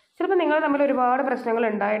 ചിലപ്പോൾ നിങ്ങൾ തമ്മിൽ ഒരുപാട് പ്രശ്നങ്ങൾ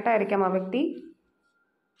ഉണ്ടായിട്ടായിരിക്കാം ആ വ്യക്തി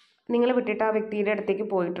നിങ്ങൾ വിട്ടിട്ട് ആ വ്യക്തിയുടെ അടുത്തേക്ക്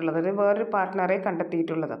പോയിട്ടുള്ളത്, വേറൊരു പാർട്ട്ണറെ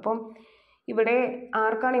കണ്ടെത്തിയിട്ടുള്ളത്. അപ്പം ഇവിടെ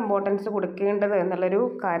ആർക്കാണ് ഇമ്പോർട്ടൻസ് കൊടുക്കേണ്ടത് എന്നുള്ളൊരു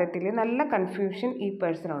കാര്യത്തിൽ നല്ല കൺഫ്യൂഷൻ ഈ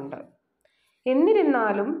പേഴ്സണുണ്ട്.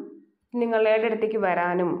 എന്നിരുന്നാലും നിങ്ങളുടെ അടുത്തേക്ക്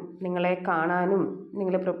വരാനും നിങ്ങളെ കാണാനും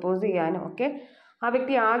നിങ്ങളെ പ്രപ്പോസ് ചെയ്യാനും ഒക്കെ ആ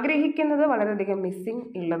വ്യക്തി ആഗ്രഹിക്കുന്നത് വളരെയധികം മിസ്സിങ്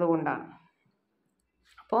ഉള്ളത് കൊണ്ടാണ്.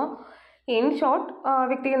 അപ്പോൾ ഇൻ ഷോർട്ട് ആ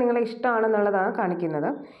വ്യക്തിക്ക് നിങ്ങളെ ഇഷ്ടമാണെന്നുള്ളതാണ് കാണിക്കുന്നത്.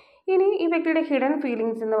 ഇനി ഈ വ്യക്തിയുടെ ഹിഡൻ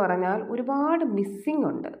ഫീലിങ്സ് എന്ന് പറഞ്ഞാൽ ഒരുപാട് മിസ്സിങ്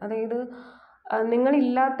ഉണ്ട്. അതായത്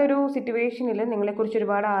നിങ്ങളില്ലാത്തൊരു സിറ്റുവേഷനിൽ നിങ്ങളെക്കുറിച്ച്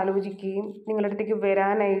ഒരുപാട് ആലോചിക്കുകയും നിങ്ങളുടെ അടുത്തേക്ക്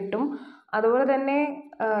വരാനായിട്ടും അതുപോലെ തന്നെ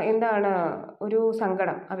ഒരു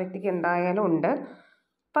സങ്കടം ആ വ്യക്തിക്ക് എന്തായാലും ഉണ്ട്.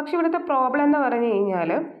 പക്ഷെ ഇവിടുത്തെ പ്രോബ്ലം എന്ന് പറഞ്ഞു കഴിഞ്ഞാൽ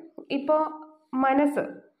ഇപ്പോൾ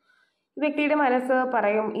വ്യക്തിയുടെ മനസ്സ്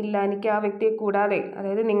പറയും, ഇല്ല എനിക്ക് ആ വ്യക്തിയെ കൂടാതെ,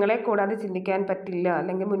 അതായത് നിങ്ങളെ കൂടാതെ ചിന്തിക്കാൻ പറ്റില്ല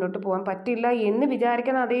അല്ലെങ്കിൽ മുന്നോട്ട് പോകാൻ പറ്റില്ല എന്ന്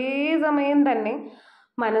വിചാരിക്കുന്ന അതേ സമയം തന്നെ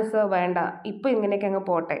മനസ്സ് വേണ്ട, ഇപ്പോൾ ഇങ്ങനെയൊക്കെ അങ്ങ്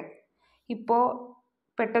പോട്ടെ, ഇപ്പോൾ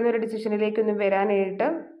പെട്ടെന്നൊരു ഡിസിഷനിലേക്കൊന്നും വരാനായിട്ട്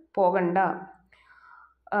പോകണ്ട,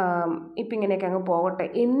 ഇപ്പം ഇങ്ങനെയൊക്കെ അങ്ങ് പോകട്ടെ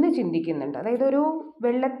എന്ന് ചിന്തിക്കുന്നുണ്ട്. അതായത് ഒരു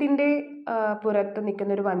വെള്ളത്തിൻ്റെ പുറത്ത്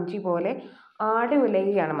നിൽക്കുന്ന ഒരു വഞ്ചി പോലെ ആടി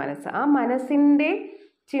ഉലയുകയാണ് മനസ്സ്. ആ മനസ്സിൻ്റെ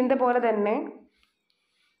ചിന്ത പോലെ തന്നെ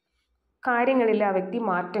കാര്യങ്ങളിൽ ആ വ്യക്തി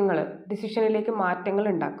ഡിസിഷനിലേക്ക് മാറ്റങ്ങൾ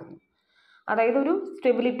ഉണ്ടാക്കുന്നു. അതായത് ഒരു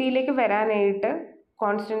സ്റ്റെബിലിറ്റിയിലേക്ക് വരാനായിട്ട്,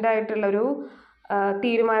 കോൺസ്റ്റൻ്റ് ആയിട്ടുള്ളൊരു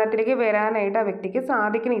തീരുമാനത്തിലേക്ക് വരാനായിട്ട് ആ വ്യക്തിക്ക്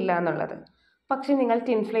സാധിക്കണില്ല എന്നുള്ളത്. പക്ഷെ നിങ്ങൾ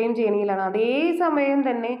ട്വിൻ ഫ്ലെയിം ജേണിയിലാണ്. അതേ സമയം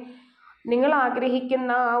തന്നെ നിങ്ങൾ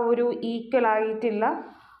ആഗ്രഹിക്കുന്ന ആ ഒരു ഈക്വലായിട്ടുള്ള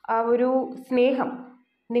ആ ഒരു സ്നേഹം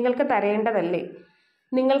നിങ്ങൾക്ക് തരേണ്ടതല്ലേ,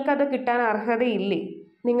 നിങ്ങൾക്കത് കിട്ടാൻ അർഹതയില്ലേ,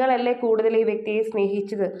 നിങ്ങളല്ലേ കൂടുതൽ ഈ വ്യക്തിയെ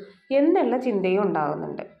സ്നേഹിച്ചത് എന്നുള്ള ചിന്തയും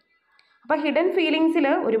ഉണ്ടാകുന്നുണ്ട്. അപ്പോൾ ഹിഡൻ ഫീലിങ്സിൽ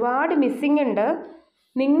ഒരുപാട് മിസ്സിങ് ഉണ്ട്.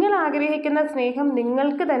 നിങ്ങൾ ആഗ്രഹിക്കുന്ന സ്നേഹം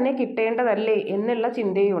നിങ്ങൾക്ക് തന്നെ കിട്ടേണ്ടതല്ലേ എന്നുള്ള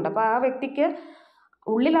ചിന്തയും ഉണ്ട്. അപ്പോൾ ആ വ്യക്തിക്ക്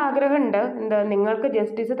ഉള്ളിൽ ആഗ്രഹമുണ്ട്, നിങ്ങൾക്ക്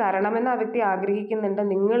ജസ്റ്റിസ് തരണമെന്ന് ആ വ്യക്തി ആഗ്രഹിക്കുന്നുണ്ട്,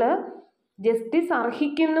 നിങ്ങൾ ജസ്റ്റിസ്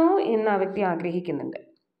അർഹിക്കുന്നു എന്ന് ആ വ്യക്തി ആഗ്രഹിക്കുന്നുണ്ട്.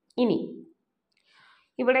 ഇനി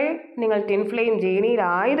ഇവിടെ നിങ്ങൾ ട്വിൻ ഫ്ലെയിം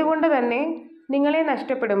ജേണിയിലായതുകൊണ്ട് തന്നെ നിങ്ങളെ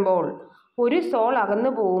നഷ്ടപ്പെടുമ്പോൾ, ഒരു സോൾ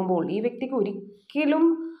അകന്നു പോകുമ്പോൾ ഈ വ്യക്തിക്ക് ഒരിക്കലും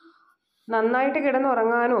നന്നായിട്ട്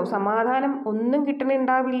കിടന്നുറങ്ങാനോ സമാധാനം ഒന്നും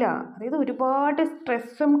കിട്ടുന്നുണ്ടാവില്ല. അതായത് ഒരുപാട്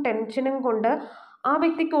സ്ട്രെസ്സും ടെൻഷനും കൊണ്ട് ആ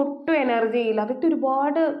വ്യക്തിക്ക് ഒട്ടും എനർജി ഇല്ല. ആ വ്യക്തി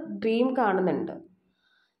ഒരുപാട് ഡ്രീം കാണുന്നുണ്ട്.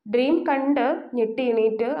 ഡ്രീം കണ്ട് ഞെട്ടി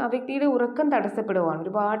എണീറ്റ് ആ വ്യക്തിയുടെ ഉറക്കം തടസ്സപ്പെടുവാണ്.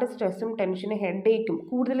 ഒരുപാട് സ്ട്രെസ്സും ടെൻഷനും ഹെഡേക്കും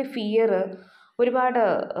കൂടുതൽ ഫിയർ, ഒരുപാട്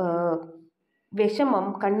വിഷമം,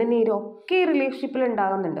 കണ്ണുനീരും ഒക്കെ ഈ റിലേഷൻഷിപ്പിൽ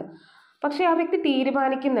ഉണ്ടാകുന്നുണ്ട്. പക്ഷേ ആ വ്യക്തി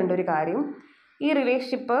തീരുമാനിക്കുന്നുണ്ട് ഒരു കാര്യം, ഈ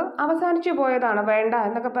റിലേഷൻഷിപ്പ് അവസാനിച്ചു പോയതാണ്, വേണ്ട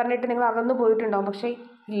എന്നൊക്കെ പറഞ്ഞിട്ട് നിങ്ങൾ അകന്നു പോയിട്ടുണ്ടാവും. പക്ഷേ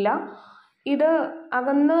ഇല്ല, ഇത്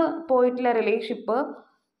അകന്ന് പോയിട്ടുള്ള റിലേഷൻഷിപ്പ്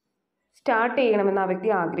സ്റ്റാർട്ട് ചെയ്യണമെന്ന് ആ വ്യക്തി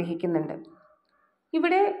ആഗ്രഹിക്കുന്നുണ്ട്.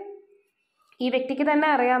 ഇവിടെ ഈ വ്യക്തിക്ക് തന്നെ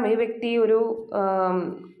അറിയാം ഈ വ്യക്തി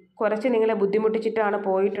കുറച്ച് നിങ്ങളെ ബുദ്ധിമുട്ടിച്ചിട്ടാണ്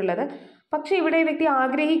പോയിട്ടുള്ളത്. പക്ഷേ ഇവിടെ ഈ വ്യക്തി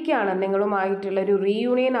ആഗ്രഹിക്കുകയാണ്, നിങ്ങളുമായിട്ടുള്ള ഒരു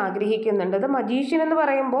റീയൂണിയൻ ആഗ്രഹിക്കുന്നുണ്ട്. അത് മജീഷ്യൻ എന്ന്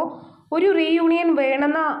പറയുമ്പോൾ ഒരു റീയൂണിയൻ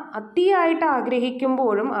വേണമെന്ന് അതിയായിട്ട്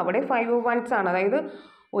ആഗ്രഹിക്കുമ്പോഴും അവിടെ 5 of Wands ആണ്. അതായത്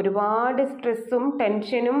ഒരുപാട് സ്ട്രെസ്സും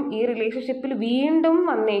ടെൻഷനും ഈ റിലേഷൻഷിപ്പിൽ വീണ്ടും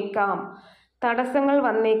വന്നേക്കാം, തടസ്സങ്ങൾ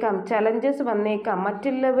വന്നേക്കാം, ചലഞ്ചസ് വന്നേക്കാം,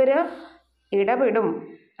 മറ്റുള്ളവർ ഇടപെടും,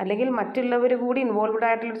 അല്ലെങ്കിൽ മറ്റുള്ളവർ കൂടി ഇൻവോൾവ്ഡ്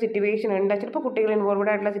ആയിട്ടുള്ളൊരു സിറ്റുവേഷൻ ഉണ്ട്, ചിലപ്പോൾ കുട്ടികൾ ഇൻവോൾവ്ഡ്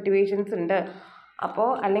ആയിട്ടുള്ള സിറ്റുവേഷൻസ് ഉണ്ട്. അപ്പോൾ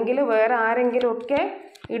അല്ലെങ്കിൽ വേറെ ആരെങ്കിലുമൊക്കെ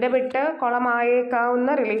ഇടപെട്ട് കുളമായേക്കാവുന്ന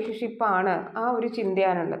റിലേഷൻഷിപ്പാണ് ആ ഒരു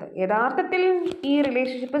ചിന്തയാണുള്ളത്. യഥാർത്ഥത്തിൽ ഈ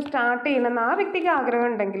റിലേഷൻഷിപ്പ് സ്റ്റാർട്ട് ചെയ്യണമെന്ന് ആ വ്യക്തിക്ക് ആഗ്രഹം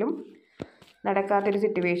ഉണ്ടെങ്കിലും നടക്കാത്തൊരു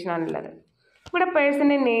സിറ്റുവേഷനാണുള്ളത്. ഇവിടെ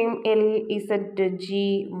പേഴ്സൻ്റെ നെയിം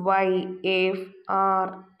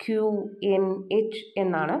LZGYFRQNH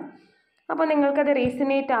എന്നാണ്. അപ്പോൾ നിങ്ങൾക്കത്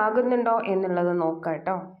റീസണേറ്റ് ആകുന്നുണ്ടോ എന്നുള്ളത് നോക്കാം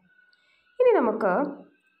കേട്ടോ. ഇനി നമുക്ക്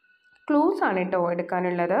ക്ലൂസ് ആണ് കേട്ടോ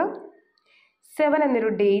എടുക്കാനുള്ളത്. 7 എന്നൊരു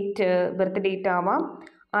ഡേറ്റ്, ബർത്ത് ഡേറ്റ് ആവാം.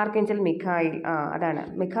 ആർക്കേഞ്ചൽ മിഖായിൽ, അതാണ്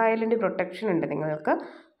മിഖായിലിൻ്റെ പ്രൊട്ടക്ഷൻ ഉണ്ട് നിങ്ങൾക്ക്.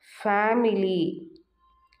 ഫാമിലി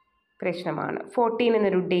പ്രശ്നമാണ്. 14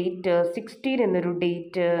 എന്നൊരു ഡേറ്റ്, 16 എന്നൊരു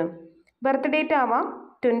ഡേറ്റ്, ബർത്ത് ഡേറ്റ് ആവാം.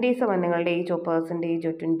 27 നിങ്ങളുടെ ഏജോ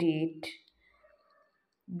പെർസെൻറ്റേജോ 28.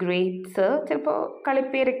 ഗ്രേറ്റ്സ് ചിലപ്പോൾ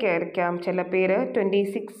കളിപ്പേരൊക്കെ ആയിരിക്കാം, ചില പേര്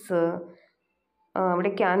 26.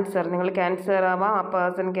 അവിടെ ക്യാൻസർ, നിങ്ങൾ ക്യാൻസർ ആവാം, ആ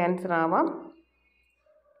പേഴ്സൺ ക്യാൻസർ ആവാം.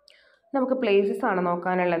 നമുക്ക് പ്ലേസസ് ആണ്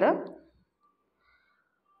നോക്കാനുള്ളത്.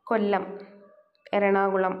 കൊല്ലം,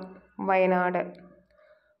 എറണാകുളം, വയനാട്.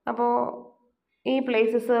 അപ്പോൾ ഈ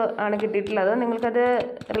പ്ലേസസ് ആണ് കിട്ടിയിട്ടുള്ളത്. നിങ്ങൾക്കത്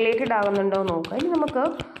റിലേറ്റഡ് ആകുന്നുണ്ടോ എന്ന് നോക്കുക. ഇനി നമുക്ക്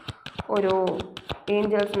ഒരു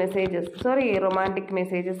ഏഞ്ചൽസ് മെസ്സേജസ് റൊമാൻറ്റിക്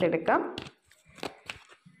മെസ്സേജസ് എടുക്കാം.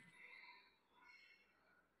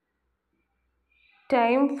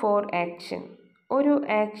 Time for action. ഒരു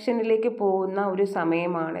ആക്ഷനിലേക്ക് പോകുന്ന ഒരു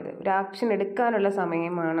സമയമാണിത്. ഒരു ആക്ഷൻ എടുക്കാനുള്ള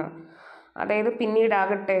സമയമാണ്. അതായത്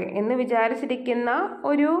പിന്നീടാകട്ടെ എന്ന് വിചാരിച്ചിരിക്കുന്ന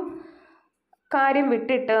ഒരു കാര്യം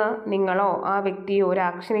വിട്ടിട്ട് നിങ്ങളോ ആ വ്യക്തിയോ ഒരു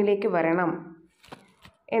ആക്ഷനിലേക്ക് വരണം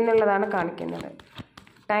എന്നുള്ളതാണ് കാണിക്കുന്നത്.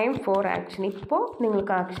 Time for action. ഇപ്പോൾ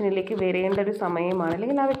നിങ്ങൾക്ക് ആക്ഷനിലേക്ക് വരേണ്ട ഒരു സമയമാണ്,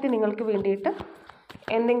 അല്ലെങ്കിൽ ആ വ്യക്തി നിങ്ങൾക്ക് വേണ്ടിയിട്ട്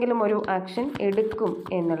എന്തെങ്കിലും ഒരു ആക്ഷൻ എടുക്കും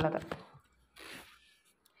എന്നുള്ളത്.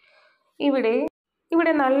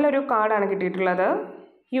 ഇവിടെ നല്ലൊരു കാർഡാണ് കിട്ടിയിട്ടുള്ളത്.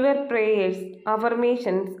 Your prayers,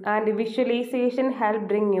 affirmations and visualisation help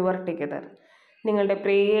bring your together. നിങ്ങളുടെ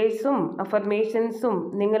പ്രേയേഴ്സും അഫർമേഷൻസും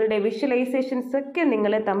നിങ്ങളുടെ വിഷ്വലൈസേഷൻസ് ഒക്കെ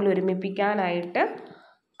നിങ്ങളെ തമ്മിൽ ഒരുമിപ്പിക്കാനായിട്ട്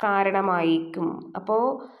കാരണമായിരിക്കും. അപ്പോൾ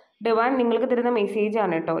ഡിവൈൻ നിങ്ങൾക്ക് തരുന്ന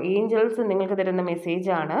മെസ്സേജാണ് കേട്ടോ. ഏഞ്ചൽസ് നിങ്ങൾക്ക് തരുന്ന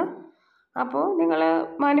മെസ്സേജാണ്. അപ്പോൾ നിങ്ങൾ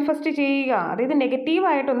മാനിഫെസ്റ്റ് ചെയ്യുക. അതായത്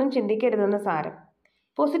നെഗറ്റീവായിട്ടൊന്നും ചിന്തിക്കരുതെന്ന് സാരം.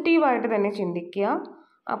 പോസിറ്റീവായിട്ട് തന്നെ ചിന്തിക്കുക.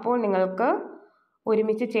 അപ്പോൾ നിങ്ങൾക്ക്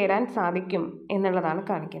ഒരുമിച്ച് ചേരാൻ സാധിക്കും എന്നുള്ളതാണ്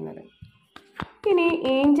കാണിക്കുന്നത്. ഇനി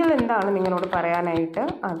ഏഞ്ചൽ എന്താണ് നിങ്ങളോട് പറയാനായിട്ട്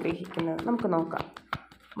ആഗ്രഹിക്കുന്നത് നമുക്ക് നോക്കാം.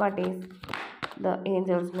 What is the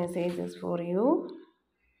Angeles messages for you?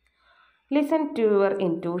 Listen to your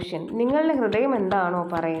intuition. നിങ്ങളുടെ ഹൃദയം എന്താണോ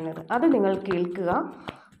പറയുന്നത് അത് നിങ്ങൾ കേൾക്കുക.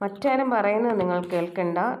 മറ്റാരും പറയുന്നത് നിങ്ങൾ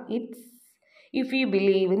കേൾക്കണ്ട. ഇഫ് യു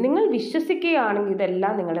ബിലീവ്, നിങ്ങൾ വിശ്വസിക്കുകയാണെങ്കിൽ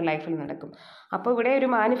ഇതെല്ലാം നിങ്ങളുടെ ലൈഫിൽ നടക്കും. അപ്പോൾ ഇവിടെ ഒരു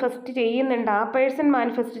മാനിഫെസ്റ്റ് ചെയ്യുന്നുണ്ട്, ആ പേഴ്സൺ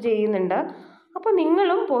മാനിഫെസ്റ്റ് ചെയ്യുന്നുണ്ട്. അപ്പോൾ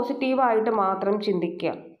നിങ്ങളും പോസിറ്റീവായിട്ട് മാത്രം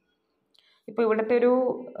ചിന്തിക്കുക. ഇപ്പോൾ ഇവിടുത്തെ ഒരു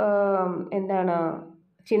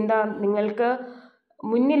ചിന്ത, നിങ്ങൾക്ക്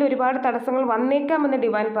മുന്നിൽ ഒരുപാട് തടസ്സങ്ങൾ വന്നേക്കാമെന്ന്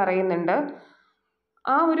ഡിവൈൻ പറയുന്നുണ്ട്.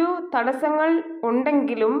 ആ ഒരു തടസ്സങ്ങൾ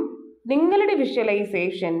ഉണ്ടെങ്കിലും നിങ്ങളുടെ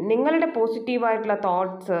വിഷ്വലൈസേഷൻ, നിങ്ങളുടെ പോസിറ്റീവായിട്ടുള്ള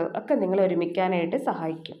തോട്ട്സ് ഒക്കെ നിങ്ങളെ ഒരുമിക്കാനായിട്ട്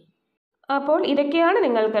സഹായിക്കും. അപ്പോൾ ഇതൊക്കെയാണ്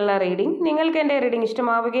നിങ്ങൾക്കുള്ള റീഡിംഗ്. നിങ്ങൾക്ക് എൻ്റെ റീഡിംഗ്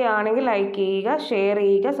ഇഷ്ടമാവുകയാണെങ്കിൽ ലൈക്ക് ചെയ്യുക, ഷെയർ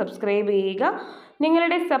ചെയ്യുക, സബ്സ്ക്രൈബ് ചെയ്യുക.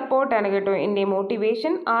 നിങ്ങളുടെ സപ്പോർട്ടാണ് കേട്ടോ എൻ്റെ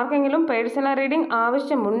മോട്ടിവേഷൻ. ആർക്കെങ്കിലും പേഴ്സണൽ റീഡിംഗ്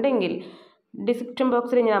ആവശ്യമുണ്ടെങ്കിൽ ഡിസ്ക്രിപ്ഷൻ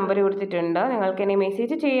ബോക്സിൽ ഞാൻ നമ്പർ കൊടുത്തിട്ടുണ്ട്. നിങ്ങൾക്ക് എന്നെ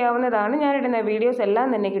മെസ്സേജ് ചെയ്യാവുന്നതാണ്. ഞാനിടുന്ന വീഡിയോസ് എല്ലാം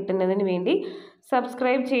തന്നെ കിട്ടുന്നതിന് വേണ്ടി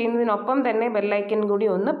സബ്സ്ക്രൈബ് ചെയ്യുന്നതിനൊപ്പം തന്നെ ബെല്ലൈക്കൻ കൂടി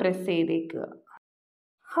ഒന്ന് പ്രസ് ചെയ്തേക്കുക.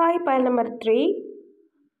 Hi, pile number 3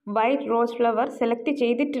 white rose flower select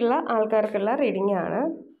ചെയ്തിട്ടുള്ള ആൾക്കാർക്കുള്ള റീഡിംഗ് ആണ്.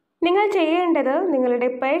 നിങ്ങൾ ചെയ്യേണ്ടത് നിങ്ങളുടെ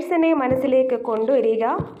പേഴ്സണെ മനസ്സിലേക്ക് കൊണ്ടുവരിക.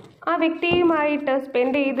 ആ വ്യക്തിയുമായിട്ട്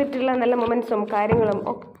സ്പെൻഡ് ചെയ്തിട്ടുള്ള നല്ല മൊമെൻറ്റ്സും കാര്യങ്ങളും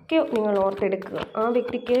ഒക്കെ നിങ്ങൾ ഓർത്തെടുക്കുക. ആ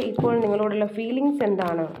വ്യക്തിക്ക് ഇപ്പോൾ നിങ്ങളോടുള്ള ഫീലിങ്സ്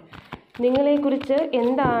എന്താണ്, നിങ്ങളെക്കുറിച്ച്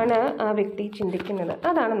എന്താണ് ആ വ്യക്തി ചിന്തിക്കുന്നത്,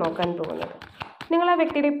 അതാണ് നോക്കാൻ പോകുന്നത്. നിങ്ങൾ ആ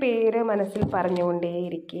വ്യക്തിയുടെ പേര് മനസ്സിൽ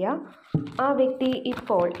പറഞ്ഞുകൊണ്ടേയിരിക്കുക. ആ വ്യക്തി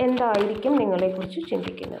ഇപ്പോൾ എന്തായിരിക്കും നിങ്ങളെക്കുറിച്ച്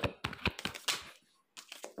ചിന്തിക്കുന്നത്?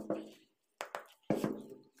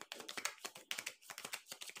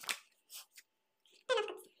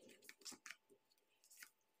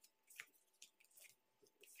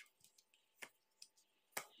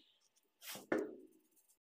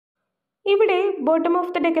 ഇവിടെ ബോട്ടം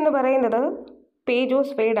ഓഫ് ദ ഡെക്ക് എന്ന് പറയുന്നത് പേജ് ഓഫ്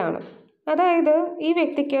സ്പേഡ് ആണ്. അതായത് ഈ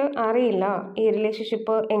വ്യക്തിക്ക് അറിയില്ല ഈ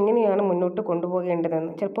റിലേഷൻഷിപ്പ് എങ്ങനെയാണ് മുന്നോട്ട്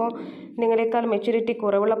കൊണ്ടുപോകേണ്ടതെന്ന്. ചിലപ്പോൾ നിങ്ങളെക്കാൾ മെച്യൂരിറ്റി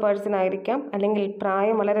കുറവുള്ള പേഴ്സൺ ആയിരിക്കാം, അല്ലെങ്കിൽ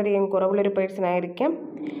പ്രായം വളരെയധികം കുറവുള്ളൊരു പേഴ്സൺ ആയിരിക്കാം.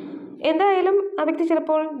 എന്തായാലും ആ വ്യക്തി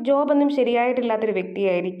ചിലപ്പോൾ ജോബൊന്നും ശരിയായിട്ടില്ലാത്തൊരു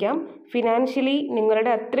വ്യക്തിയായിരിക്കാം. ഫിനാൻഷ്യലി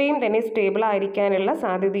നിങ്ങളുടെ അത്രയും തന്നെ സ്റ്റേബിൾ ആയിരിക്കാനുള്ള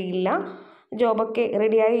സാധ്യതയില്ല. ജോബൊക്കെ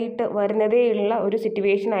റെഡിയായിട്ട് വരുന്നതേയുള്ള ഒരു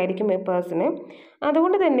സിറ്റുവേഷൻ ആയിരിക്കും ഈ പേഴ്സണ്.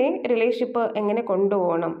 അതുകൊണ്ട് തന്നെ റിലേഷൻഷിപ്പ് എങ്ങനെ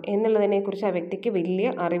കൊണ്ടുപോകണം എന്നുള്ളതിനെക്കുറിച്ച് ആ വ്യക്തിക്ക് വലിയ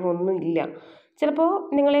അറിവൊന്നും ഇല്ല. ചിലപ്പോൾ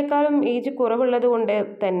നിങ്ങളെക്കാളും ഏജ് കുറവുള്ളത് കൊണ്ട്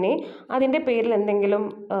തന്നെ അതിൻ്റെ പേരിൽ എന്തെങ്കിലും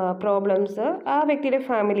പ്രോബ്ലംസ് ആ വ്യക്തിയുടെ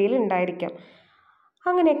ഫാമിലിയിൽ ഉണ്ടായിരിക്കാം.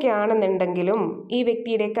 അങ്ങനെയൊക്കെ ആണെന്നുണ്ടെങ്കിലും ഈ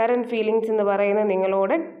വ്യക്തിയുടെ കറൻറ്റ് ഫീലിങ്സ് എന്ന് പറയുന്നത്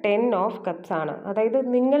നിങ്ങളോട് 10 ഓഫ് കപ്സ് ആണ്. അതായത്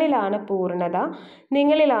നിങ്ങളിലാണ് പൂർണ്ണത,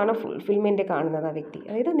 നിങ്ങളിലാണ് ഫുൾഫിൽമെൻറ്റ് കാണുന്നത് ആ വ്യക്തി.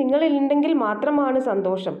 അതായത് നിങ്ങളിലുണ്ടെങ്കിൽ മാത്രമാണ്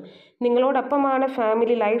സന്തോഷം, നിങ്ങളോടൊപ്പമാണ്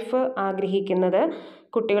ഫാമിലി ലൈഫ് ആഗ്രഹിക്കുന്നത്.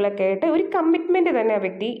 കുട്ടികളൊക്കെ ആയിട്ട് ഒരു കമ്മിറ്റ്മെൻറ്റ് തന്നെ ആ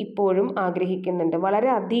വ്യക്തി ഇപ്പോഴും ആഗ്രഹിക്കുന്നുണ്ട്. വളരെ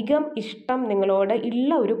അധികം ഇഷ്ടം നിങ്ങളോട്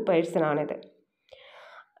ഉള്ള ഒരു പേഴ്സണാണിത്.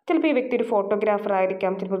 ചിലപ്പോൾ ഈ വ്യക്തി ഒരു ഫോട്ടോഗ്രാഫർ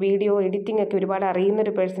ആയിരിക്കാം, ചിലപ്പോൾ വീഡിയോ എഡിറ്റിംഗ് ഒക്കെ ഒരുപാട്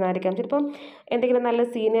അറിയുന്നൊരു പേഴ്സൺ ആയിരിക്കാം. ചിലപ്പം എന്തെങ്കിലും നല്ല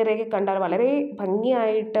സീനറിയൊക്കെ കണ്ടാൽ വളരെ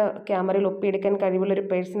ഭംഗിയായിട്ട് ക്യാമറയിൽ ഒപ്പിയെടുക്കാൻ കഴിവുള്ളൊരു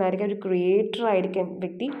പേഴ്സൺ ആയിരിക്കാം, ഒരു ക്രിയേറ്റർ ആയിരിക്കും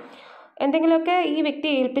വ്യക്തി. എന്തെങ്കിലുമൊക്കെ ഈ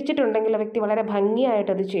വ്യക്തിയെ ഏൽപ്പിച്ചിട്ടുണ്ടെങ്കിൽ ആ വ്യക്തി വളരെ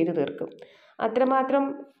ഭംഗിയായിട്ട് അത് ചെയ്തു തീർക്കും. അത്രമാത്രം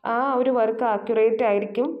ആ ഒരു വർക്ക് ആക്യുറേറ്റ്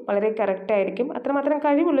ആയിരിക്കും, വളരെ കറക്റ്റ് ആയിരിക്കും. അത്രമാത്രം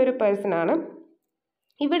കഴിവുള്ളൊരു പേഴ്സണാണ്.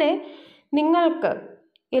 ഇവിടെ നിങ്ങൾക്ക്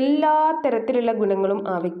എല്ലാ തരത്തിലുള്ള ഗുണങ്ങളും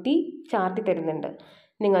ആ വ്യക്തി ചാർത്തി തരുന്നുണ്ട്.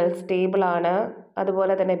 നിങ്ങൾ സ്റ്റേബിളാണ്,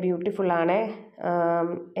 അതുപോലെ തന്നെ ബ്യൂട്ടിഫുള്ളാണ്,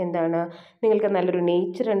 നിങ്ങൾക്ക് നല്ലൊരു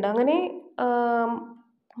നേച്ചറുണ്ട്. അങ്ങനെ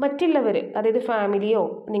മറ്റുള്ളവർ, അതായത് ഫാമിലിയോ,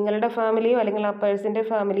 നിങ്ങളുടെ ഫാമിലിയോ അല്ലെങ്കിൽ ആ പേഴ്സൻ്റെ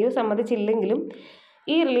ഫാമിലിയോ സമ്മതിച്ചില്ലെങ്കിലും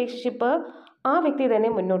ഈ റിലേഷൻഷിപ്പ് ആ വ്യക്തി തന്നെ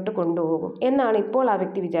മുന്നോട്ട് കൊണ്ടുപോകും എന്നാണ് ഇപ്പോൾ ആ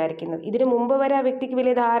വ്യക്തി വിചാരിക്കുന്നത്. ഇതിനു മുമ്പ് വരെ ആ വ്യക്തിക്ക്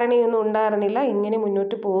വലിയ ധാരണയൊന്നും ഉണ്ടായിരുന്നില്ല ഇങ്ങനെ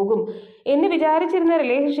മുന്നോട്ട് പോകും എന്ന് വിചാരിച്ചിരുന്ന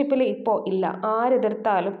റിലേഷൻഷിപ്പിൽ ഇപ്പോൾ ഇല്ല.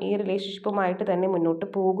 ആരെതിർത്താലും ഈ റിലേഷൻഷിപ്പുമായിട്ട് തന്നെ മുന്നോട്ട്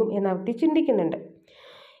പോകും എന്ന് ആ വ്യക്തി ചിന്തിക്കുന്നുണ്ട്.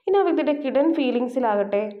 ഇനി ആ വ്യക്തിയുടെ കിഡൻ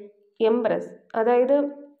ഫീലിങ്സിലാകട്ടെ എംപ്രസ്, അതായത്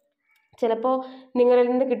ചിലപ്പോൾ നിങ്ങളിൽ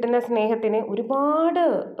നിന്ന് കിട്ടുന്ന സ്നേഹത്തിന് ഒരുപാട്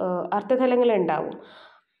അർത്ഥതലങ്ങളുണ്ടാവും.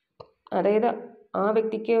 അതായത് ആ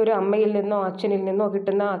വ്യക്തിക്ക് ഒരു അമ്മയിൽ നിന്നോ അച്ഛനിൽ നിന്നോ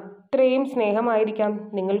കിട്ടുന്ന അത്രയും സ്നേഹമായിരിക്കാം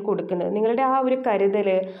നിങ്ങൾ കൊടുക്കുന്നത്. നിങ്ങളുടെ ആ ഒരു കരുതൽ,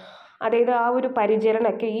 അതായത് ആ ഒരു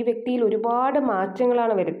പരിചരണമൊക്കെ ഈ വ്യക്തിയിൽ ഒരുപാട്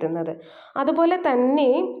മാറ്റങ്ങളാണ് വരുത്തുന്നത്. അതുപോലെ തന്നെ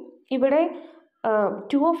ഇവിടെ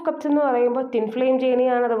 2 ഓഫ് കപ്സ് എന്ന് പറയുമ്പോൾ തിൻ ഫ്ലെയിം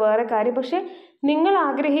ജേണിയാണ്, അത് വേറെ കാര്യം. പക്ഷേ നിങ്ങൾ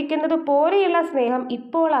ആഗ്രഹിക്കുന്നത് പോലെയുള്ള സ്നേഹം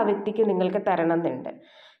ഇപ്പോൾ ആ വ്യക്തിക്ക് നിങ്ങൾക്ക് തരണമെന്നുണ്ട്.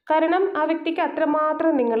 കാരണം ആ വ്യക്തിക്ക്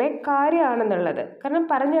അത്രമാത്രം നിങ്ങളെ കാര്യമാണെന്നുള്ളത്, കാരണം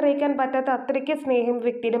പറഞ്ഞറിയിക്കാൻ പറ്റാത്ത അത്രയ്ക്ക് സ്നേഹം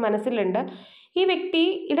വ്യക്തിയുടെ മനസ്സിലുണ്ട്. ഈ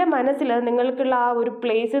വ്യക്തിയുടെ മനസ്സിൽ നിങ്ങൾക്കുള്ള ആ ഒരു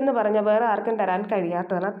പ്ലേസ് എന്ന് പറഞ്ഞാൽ വേറെ ആർക്കും തരാൻ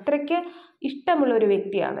കഴിയാത്തതാണ്. അത്രയ്ക്ക് ഇഷ്ടമുള്ള ഒരു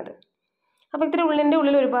വ്യക്തിയാണത്. ആ വ്യക്തിയുടെ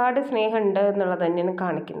ഉള്ളിൽ ഒരുപാട് സ്നേഹമുണ്ട് എന്നുള്ളത് തന്നെയാണ്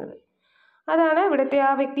കാണിക്കുന്നത്. അതാണ് ഇവിടുത്തെ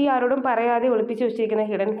ആ വ്യക്തി ആരോടും പറയാതെ ഒളിപ്പിച്ച് വെച്ചിരിക്കുന്ന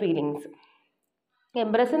ഹിഡൻ ഫീലിങ്സ്.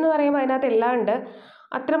 എംബ്രസ് എന്ന് പറയുമ്പോൾ അതിനകത്ത് എല്ലാം ഉണ്ട്.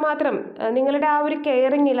 അത്രമാത്രം നിങ്ങളുടെ ആ ഒരു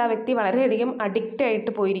കെയറിങ്ങിൽ ആ വ്യക്തി വളരെയധികം അഡിക്റ്റ്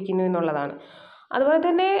ആയിട്ട് പോയിരിക്കുന്നു എന്നുള്ളതാണ്. അതുപോലെ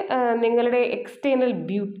തന്നെ നിങ്ങളുടെ എക്സ്റ്റേണൽ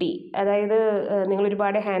ബ്യൂട്ടി, അതായത് നിങ്ങൾ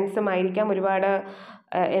ഒരുപാട് ഹാൻസം ആയിരിക്കാം, ഒരുപാട്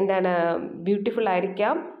ബ്യൂട്ടിഫുൾ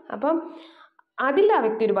ആയിരിക്കാം. അപ്പം അതിൽ ആ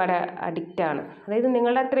വ്യക്തി ഒരുപാട് അഡിക്റ്റാണ്. അതായത്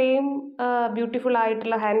നിങ്ങളുടെ അത്രയും ബ്യൂട്ടിഫുൾ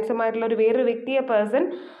ആയിട്ടുള്ള ഹാൻസം ആയിട്ടുള്ള ഒരു വേറൊരു വ്യക്തിയെ പേഴ്സൺ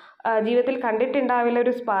ജീവിതത്തിൽ കണ്ടിട്ടുണ്ടാവില്ല,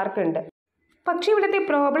 ഒരു സ്പാർക്ക് ഉണ്ട്. പക്ഷേ ഇവിടുത്തെ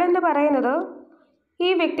പ്രോബ്ലം എന്ന് പറയുന്നത് ഈ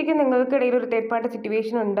വ്യക്തിക്ക് നിങ്ങൾക്കിടയിൽ ഒരു തേർഡ് പാർട്ടി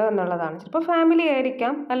സിറ്റുവേഷൻ ഉണ്ട് എന്നുള്ളതാണ്. ചിലപ്പോൾ ഫാമിലി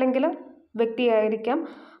ആയിരിക്കാം, അല്ലെങ്കിൽ വ്യക്തിയായിരിക്കാം.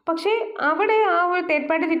 പക്ഷേ അവിടെ ആ ഒരു തേർഡ്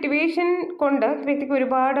പാർട്ടി സിറ്റുവേഷൻ കൊണ്ട് വ്യക്തിക്ക്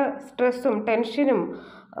ഒരുപാട് സ്ട്രെസ്സും ടെൻഷനും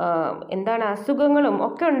അസുഖങ്ങളും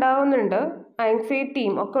ഒക്കെ ഉണ്ടാകുന്നുണ്ട്,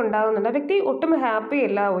 ആങ്സൈറ്റിയും ഒക്കെ ഉണ്ടാകുന്നുണ്ട്. ആ വ്യക്തി ഒട്ടും ഹാപ്പി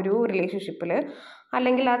അല്ല ഒരു റിലേഷൻഷിപ്പിൽ,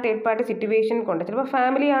 അല്ലെങ്കിൽ ആ തേർഡ് പാർട്ടി സിറ്റുവേഷൻ കൊണ്ട്. ചിലപ്പോൾ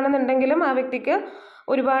ഫാമിലി ആണെന്നുണ്ടെങ്കിലും ആ വ്യക്തിക്ക്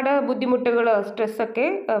ഒരുപാട് ബുദ്ധിമുട്ടുകൾ, സ്ട്രെസ്സൊക്കെ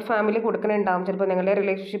ഫാമിലി കൊടുക്കുന്നുണ്ടാവും. ചിലപ്പോൾ നിങ്ങളുടെ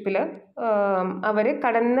റിലേഷൻഷിപ്പിൽ അവർ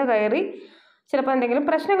കടന്ന് കയറി ചിലപ്പോൾ എന്തെങ്കിലും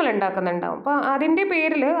പ്രശ്നങ്ങൾ ഉണ്ടാക്കുന്നുണ്ടാവും. അപ്പോൾ അതിൻ്റെ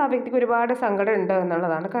പേരിൽ ആ വ്യക്തിക്ക് ഒരുപാട് സങ്കടം ഉണ്ട്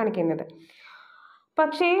എന്നുള്ളതാണ് കാണിക്കുന്നത്.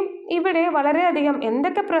 പക്ഷേ ഇവിടെ വളരെയധികം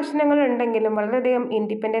എന്തൊക്കെ പ്രശ്നങ്ങൾ ഉണ്ടെങ്കിലും വളരെയധികം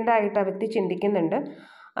ഇൻഡിപെൻഡൻ്റ് ആയിട്ട് ആ വ്യക്തി ചിന്തിക്കുന്നുണ്ട്.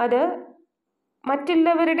 അത്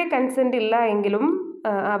മറ്റുള്ളവരുടെ കൺസെൻറ്റ് ഇല്ല എങ്കിലും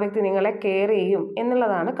ആ വ്യക്തി നിങ്ങളെ കെയർ ചെയ്യും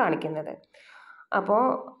എന്നുള്ളതാണ് കാണിക്കുന്നത്. അപ്പോൾ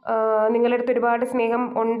നിങ്ങളുടെ അടുത്ത് ഒരുപാട് സ്നേഹം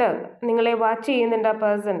ഉണ്ട്, നിങ്ങളെ വാച്ച് ചെയ്യുന്നുണ്ട് ആ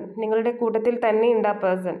പേഴ്സൺ, നിങ്ങളുടെ കൂട്ടത്തിൽ തന്നെ ഉണ്ട് ആ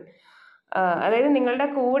പേഴ്സൺ. അതായത് നിങ്ങളുടെ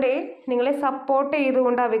കൂടെ നിങ്ങളെ സപ്പോർട്ട്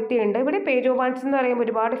ചെയ്തുകൊണ്ട് ആ വ്യക്തി ഉണ്ട്. ഇവിടെ പേജ് ഓഫ് വാൻഡ്സ് എന്ന് പറയുമ്പോൾ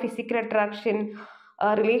ഒരുപാട് ഫിസിക്കൽ അട്രാക്ഷൻ,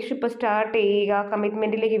 റിലേഷൻഷിപ്പ് സ്റ്റാർട്ട് ചെയ്യുക,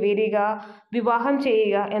 കമ്മിറ്റ്മെൻറ്റിലേക്ക് വരിക, വിവാഹം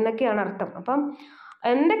ചെയ്യുക എന്നൊക്കെയാണ് അർത്ഥം. അപ്പം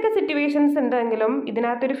എന്തൊക്കെ സിറ്റുവേഷൻസ് ഉണ്ടെങ്കിലും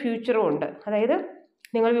ഇതിനകത്തൊരു ഫ്യൂച്ചറും ഉണ്ട്. അതായത്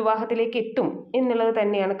നിങ്ങൾ വിവാഹത്തിലേക്ക് എത്തും എന്നുള്ളത്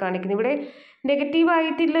തന്നെയാണ് കാണിക്കുന്നത്. ഇവിടെ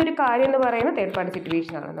നെഗറ്റീവായിട്ടുള്ള ഒരു കാര്യം എന്ന് പറയുന്നത് തേർഡ് പാർട്ടി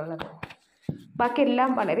സിറ്റുവേഷൻ ആണെന്നുള്ളത്. ബാക്കിയെല്ലാം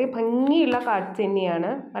വളരെ ഭംഗിയുള്ള കാർഡ്സ്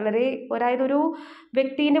തന്നെയാണ്. അതായത് ഒരു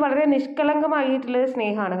വ്യക്തിൻ്റെ വളരെ നിഷ്കളങ്കമായിട്ടുള്ള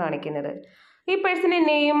സ്നേഹമാണ് കാണിക്കുന്നത്. ഈ പേഴ്സൻ്റെ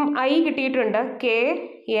നെയിം ഐ കിട്ടിയിട്ടുണ്ട്,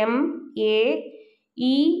 KMAEOBDJ.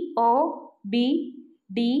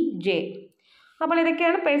 അപ്പോൾ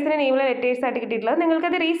ഇതൊക്കെയാണ് പേഴ്സൻ്റെ നെയിമിലെ ലെറ്റേഴ്സ് ആയിട്ട് കിട്ടിയിട്ടുള്ളത്.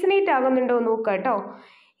 നിങ്ങൾക്കത് റീസണേറ്റ് ആകുന്നുണ്ടോ എന്ന് നോക്കുക കേട്ടോ.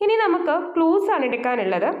 ഇനി നമുക്ക് ക്ലൂസ് ആണ്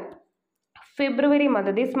എടുക്കാനുള്ളത്. ഫെബ്രുവരി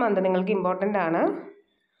മന്ത്, ദിസ് മന്ത് നിങ്ങൾക്ക് ഇമ്പോർട്ടൻ്റ് ആണ്.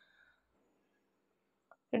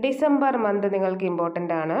 ഡിസംബർ മന്ത് നിങ്ങൾക്ക്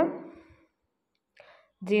ഇമ്പോർട്ടൻ്റ് ആണ്.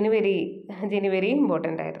 ജനുവരി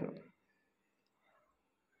ഇമ്പോർട്ടൻ്റ് ആയിരുന്നു.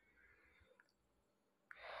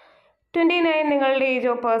 29 നിങ്ങളുടെ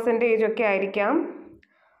ഏജോ പെർസെൻറ്റേജ് ഒക്കെ ആയിരിക്കാം.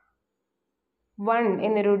 1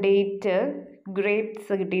 എന്നൊരു ഡേറ്റ്,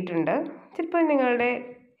 ഗ്രേപ്സ് കിട്ടിയിട്ടുണ്ട്. ചിലപ്പോൾ നിങ്ങളുടെ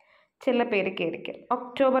ചില പേരൊക്കെ ആയിരിക്കും.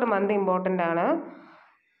 ഒക്ടോബർ മന്ത് ഇമ്പോർട്ടൻ്റ് ആണ്.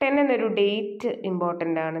 10 എന്നൊരു ഡേറ്റ്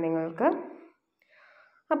ഇമ്പോർട്ടൻ്റ് ആണ് നിങ്ങൾക്ക്.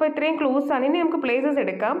 അപ്പോൾ ഇത്രയും ക്ലൂസ് ആണ്. ഇനി നമുക്ക് പ്ലേസസ്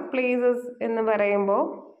എടുക്കാം. പ്ലേസസ് എന്ന് പറയുമ്പോൾ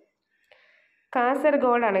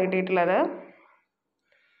കാസർഗോഡാണ് കിട്ടിയിട്ടുള്ളത്,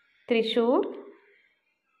 തൃശ്ശൂർ,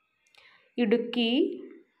 ഇടുക്കി,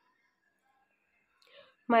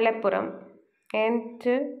 മലപ്പുറം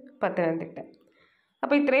ആൻഡ് പത്തനംതിട്ട.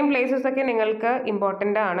 അപ്പോൾ ഇത്രയും പ്ലേസസൊക്കെ നിങ്ങൾക്ക്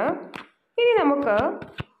ഇമ്പോർട്ടൻ്റ് ആണ്. ഇനി നമുക്ക്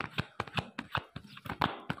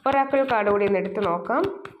ഒരാക്കിൾ കാർഡ് കൂടി ഒന്ന് എടുത്ത് നോക്കാം.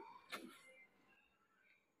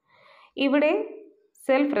 ഇവിടെ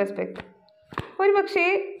സെൽഫ് റെസ്പെക്റ്റ്, ഒരു പക്ഷേ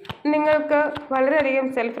നിങ്ങൾക്ക് വളരെയധികം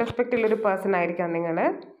സെൽഫ് റെസ്പെക്റ്റ് ഉള്ളൊരു പേഴ്സൺ ആയിരിക്കാം നിങ്ങൾ.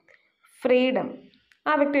 ഫ്രീഡം,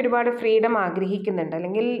 ആ വ്യക്തി ഒരുപാട് ഫ്രീഡം ആഗ്രഹിക്കുന്നുണ്ട്,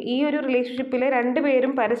 അല്ലെങ്കിൽ ഈ ഒരു റിലേഷൻഷിപ്പിൽ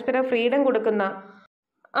രണ്ടുപേരും പരസ്പരം ഫ്രീഡം കൊടുക്കുന്ന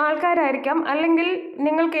ആൾക്കാരായിരിക്കാം. അല്ലെങ്കിൽ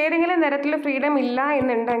നിങ്ങൾക്ക് ഏതെങ്കിലും തരത്തിൽ ഫ്രീഡം ഇല്ല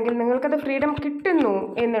എന്നുണ്ടെങ്കിൽ നിങ്ങൾക്കത് ഫ്രീഡം കിട്ടുന്നു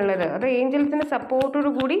എന്നുള്ളത്, അത് ഏഞ്ചൽസിൻ്റെ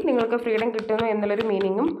സപ്പോർട്ടോടു കൂടി നിങ്ങൾക്ക് ഫ്രീഡം കിട്ടുന്നു എന്നുള്ളൊരു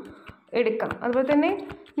മീനിങ്ങും എടുക്കാം. അതുപോലെ തന്നെ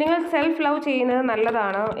നിങ്ങൾ സെൽഫ് ലവ് ചെയ്യുന്നത്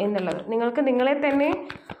നല്ലതാണ് എന്നുള്ളത്, നിങ്ങൾക്ക് നിങ്ങളെ തന്നെ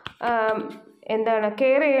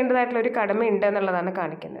കെയർ ചെയ്യേണ്ടതായിട്ടുള്ളൊരു കടമയുണ്ട് എന്നുള്ളതാണ്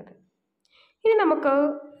കാണിക്കുന്നത്. ഇനി നമുക്ക്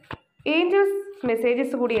ഏഞ്ചൽസ്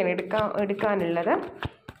മെസ്സേജസ് കൂടിയാണ് എടുക്കാനുള്ളത്.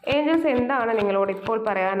 ഏഞ്ചൽസ് എന്താണ് നിങ്ങളോട് ഇപ്പോൾ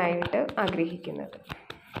പറയാനായിട്ട് ആഗ്രഹിക്കുന്നത്?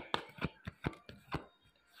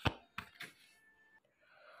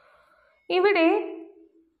 ഇവിടെ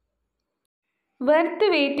വർത്ത്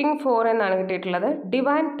വെയിറ്റിംഗ് ഫോർ എന്നാണ് കിട്ടിയിട്ടുള്ളത്.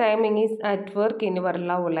 Divine timing is at work in your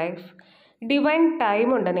love life. Divine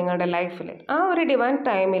ടൈമുണ്ട് നിങ്ങളുടെ ലൈഫിൽ. ആ ഒരു ഡിവൈൻ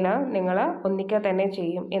ടൈമിൽ നിങ്ങൾ ഒന്നിക്കുക തന്നെ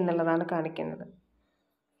ചെയ്യും എന്നുള്ളതാണ് കാണിക്കുന്നത്.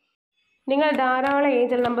 നിങ്ങൾ ധാരാളം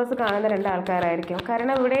ഏഞ്ചൽ നമ്പേഴ്സ് കാണുന്ന 2 ആൾക്കാരായിരിക്കും.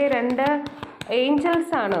 കാരണം ഇവിടെ 2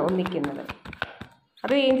 ഏഞ്ചൽസാണ് ഒന്നിക്കുന്നത്.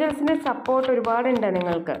 അത് ഏഞ്ചൽസിൻ്റെ സപ്പോർട്ട് ഒരുപാടുണ്ട്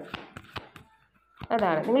നിങ്ങൾക്ക്.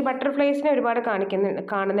 അതാണ് നിങ്ങൾ ബട്ടർഫ്ലൈസിനെ ഒരുപാട്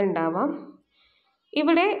കാണുന്നുണ്ടാവാം.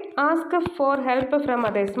 ഇവിടെ ask for help from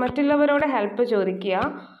others, മറ്റുള്ളവരോട് ഹെൽപ്പ് ചോദിക്കുക.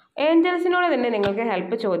 ഏഞ്ചൽസിനോട് തന്നെ നിങ്ങൾക്ക്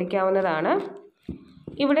ഹെൽപ്പ് ചോദിക്കാവുന്നതാണ്.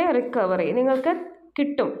 ഇവിടെ റിക്കവറി നിങ്ങൾക്ക്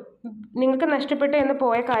കിട്ടും. നിങ്ങൾക്ക് നഷ്ടപ്പെട്ടു എന്ന്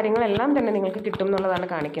പോയ കാര്യങ്ങളെല്ലാം തന്നെ നിങ്ങൾക്ക് കിട്ടും എന്നുള്ളതാണ്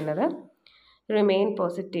കാണിക്കുന്നത്. റിമെയിൻ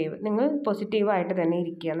പോസിറ്റീവ്, നിങ്ങൾ പോസിറ്റീവായിട്ട് തന്നെ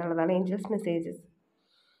ഇരിക്കുക എന്നുള്ളതാണ് ഏഞ്ചൽസ് മെസ്സേജസ്.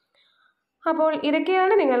 അപ്പോൾ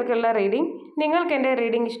ഇതൊക്കെയാണ് നിങ്ങൾക്കുള്ള റീഡിംഗ്. നിങ്ങൾക്ക് എൻ്റെ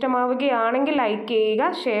റീഡിംഗ് ഇഷ്ടമാവുകയാണെങ്കിൽ ലൈക്ക് ചെയ്യുക,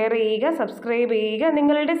 ഷെയർ ചെയ്യുക, സബ്സ്ക്രൈബ് ചെയ്യുക.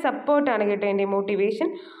 നിങ്ങളുടെ സപ്പോർട്ടാണ് കേട്ടോ എൻ്റെ മോട്ടിവേഷൻ.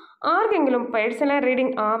 ആർക്കെങ്കിലും പേഴ്സണൽ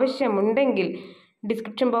റീഡിംഗ് ആവശ്യമുണ്ടെങ്കിൽ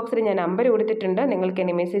ഡിസ്ക്രിപ്ഷൻ ബോക്സിൽ ഞാൻ നമ്പർ കൊടുത്തിട്ടുണ്ട്, നിങ്ങൾക്ക്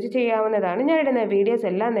എന്നെ മെസ്സേജ് ചെയ്യാവുന്നതാണ്. ഞാൻ ഇടുന്ന വീഡിയോസ്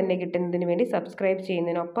എല്ലാം തന്നെ കിട്ടുന്നതിന് വേണ്ടി സബ്സ്ക്രൈബ്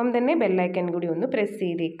ചെയ്യുന്നതിനൊപ്പം തന്നെ ബെല്ലൈക്കൺ കൂടി ഒന്ന് പ്രസ്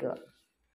ചെയ്തേക്കുക.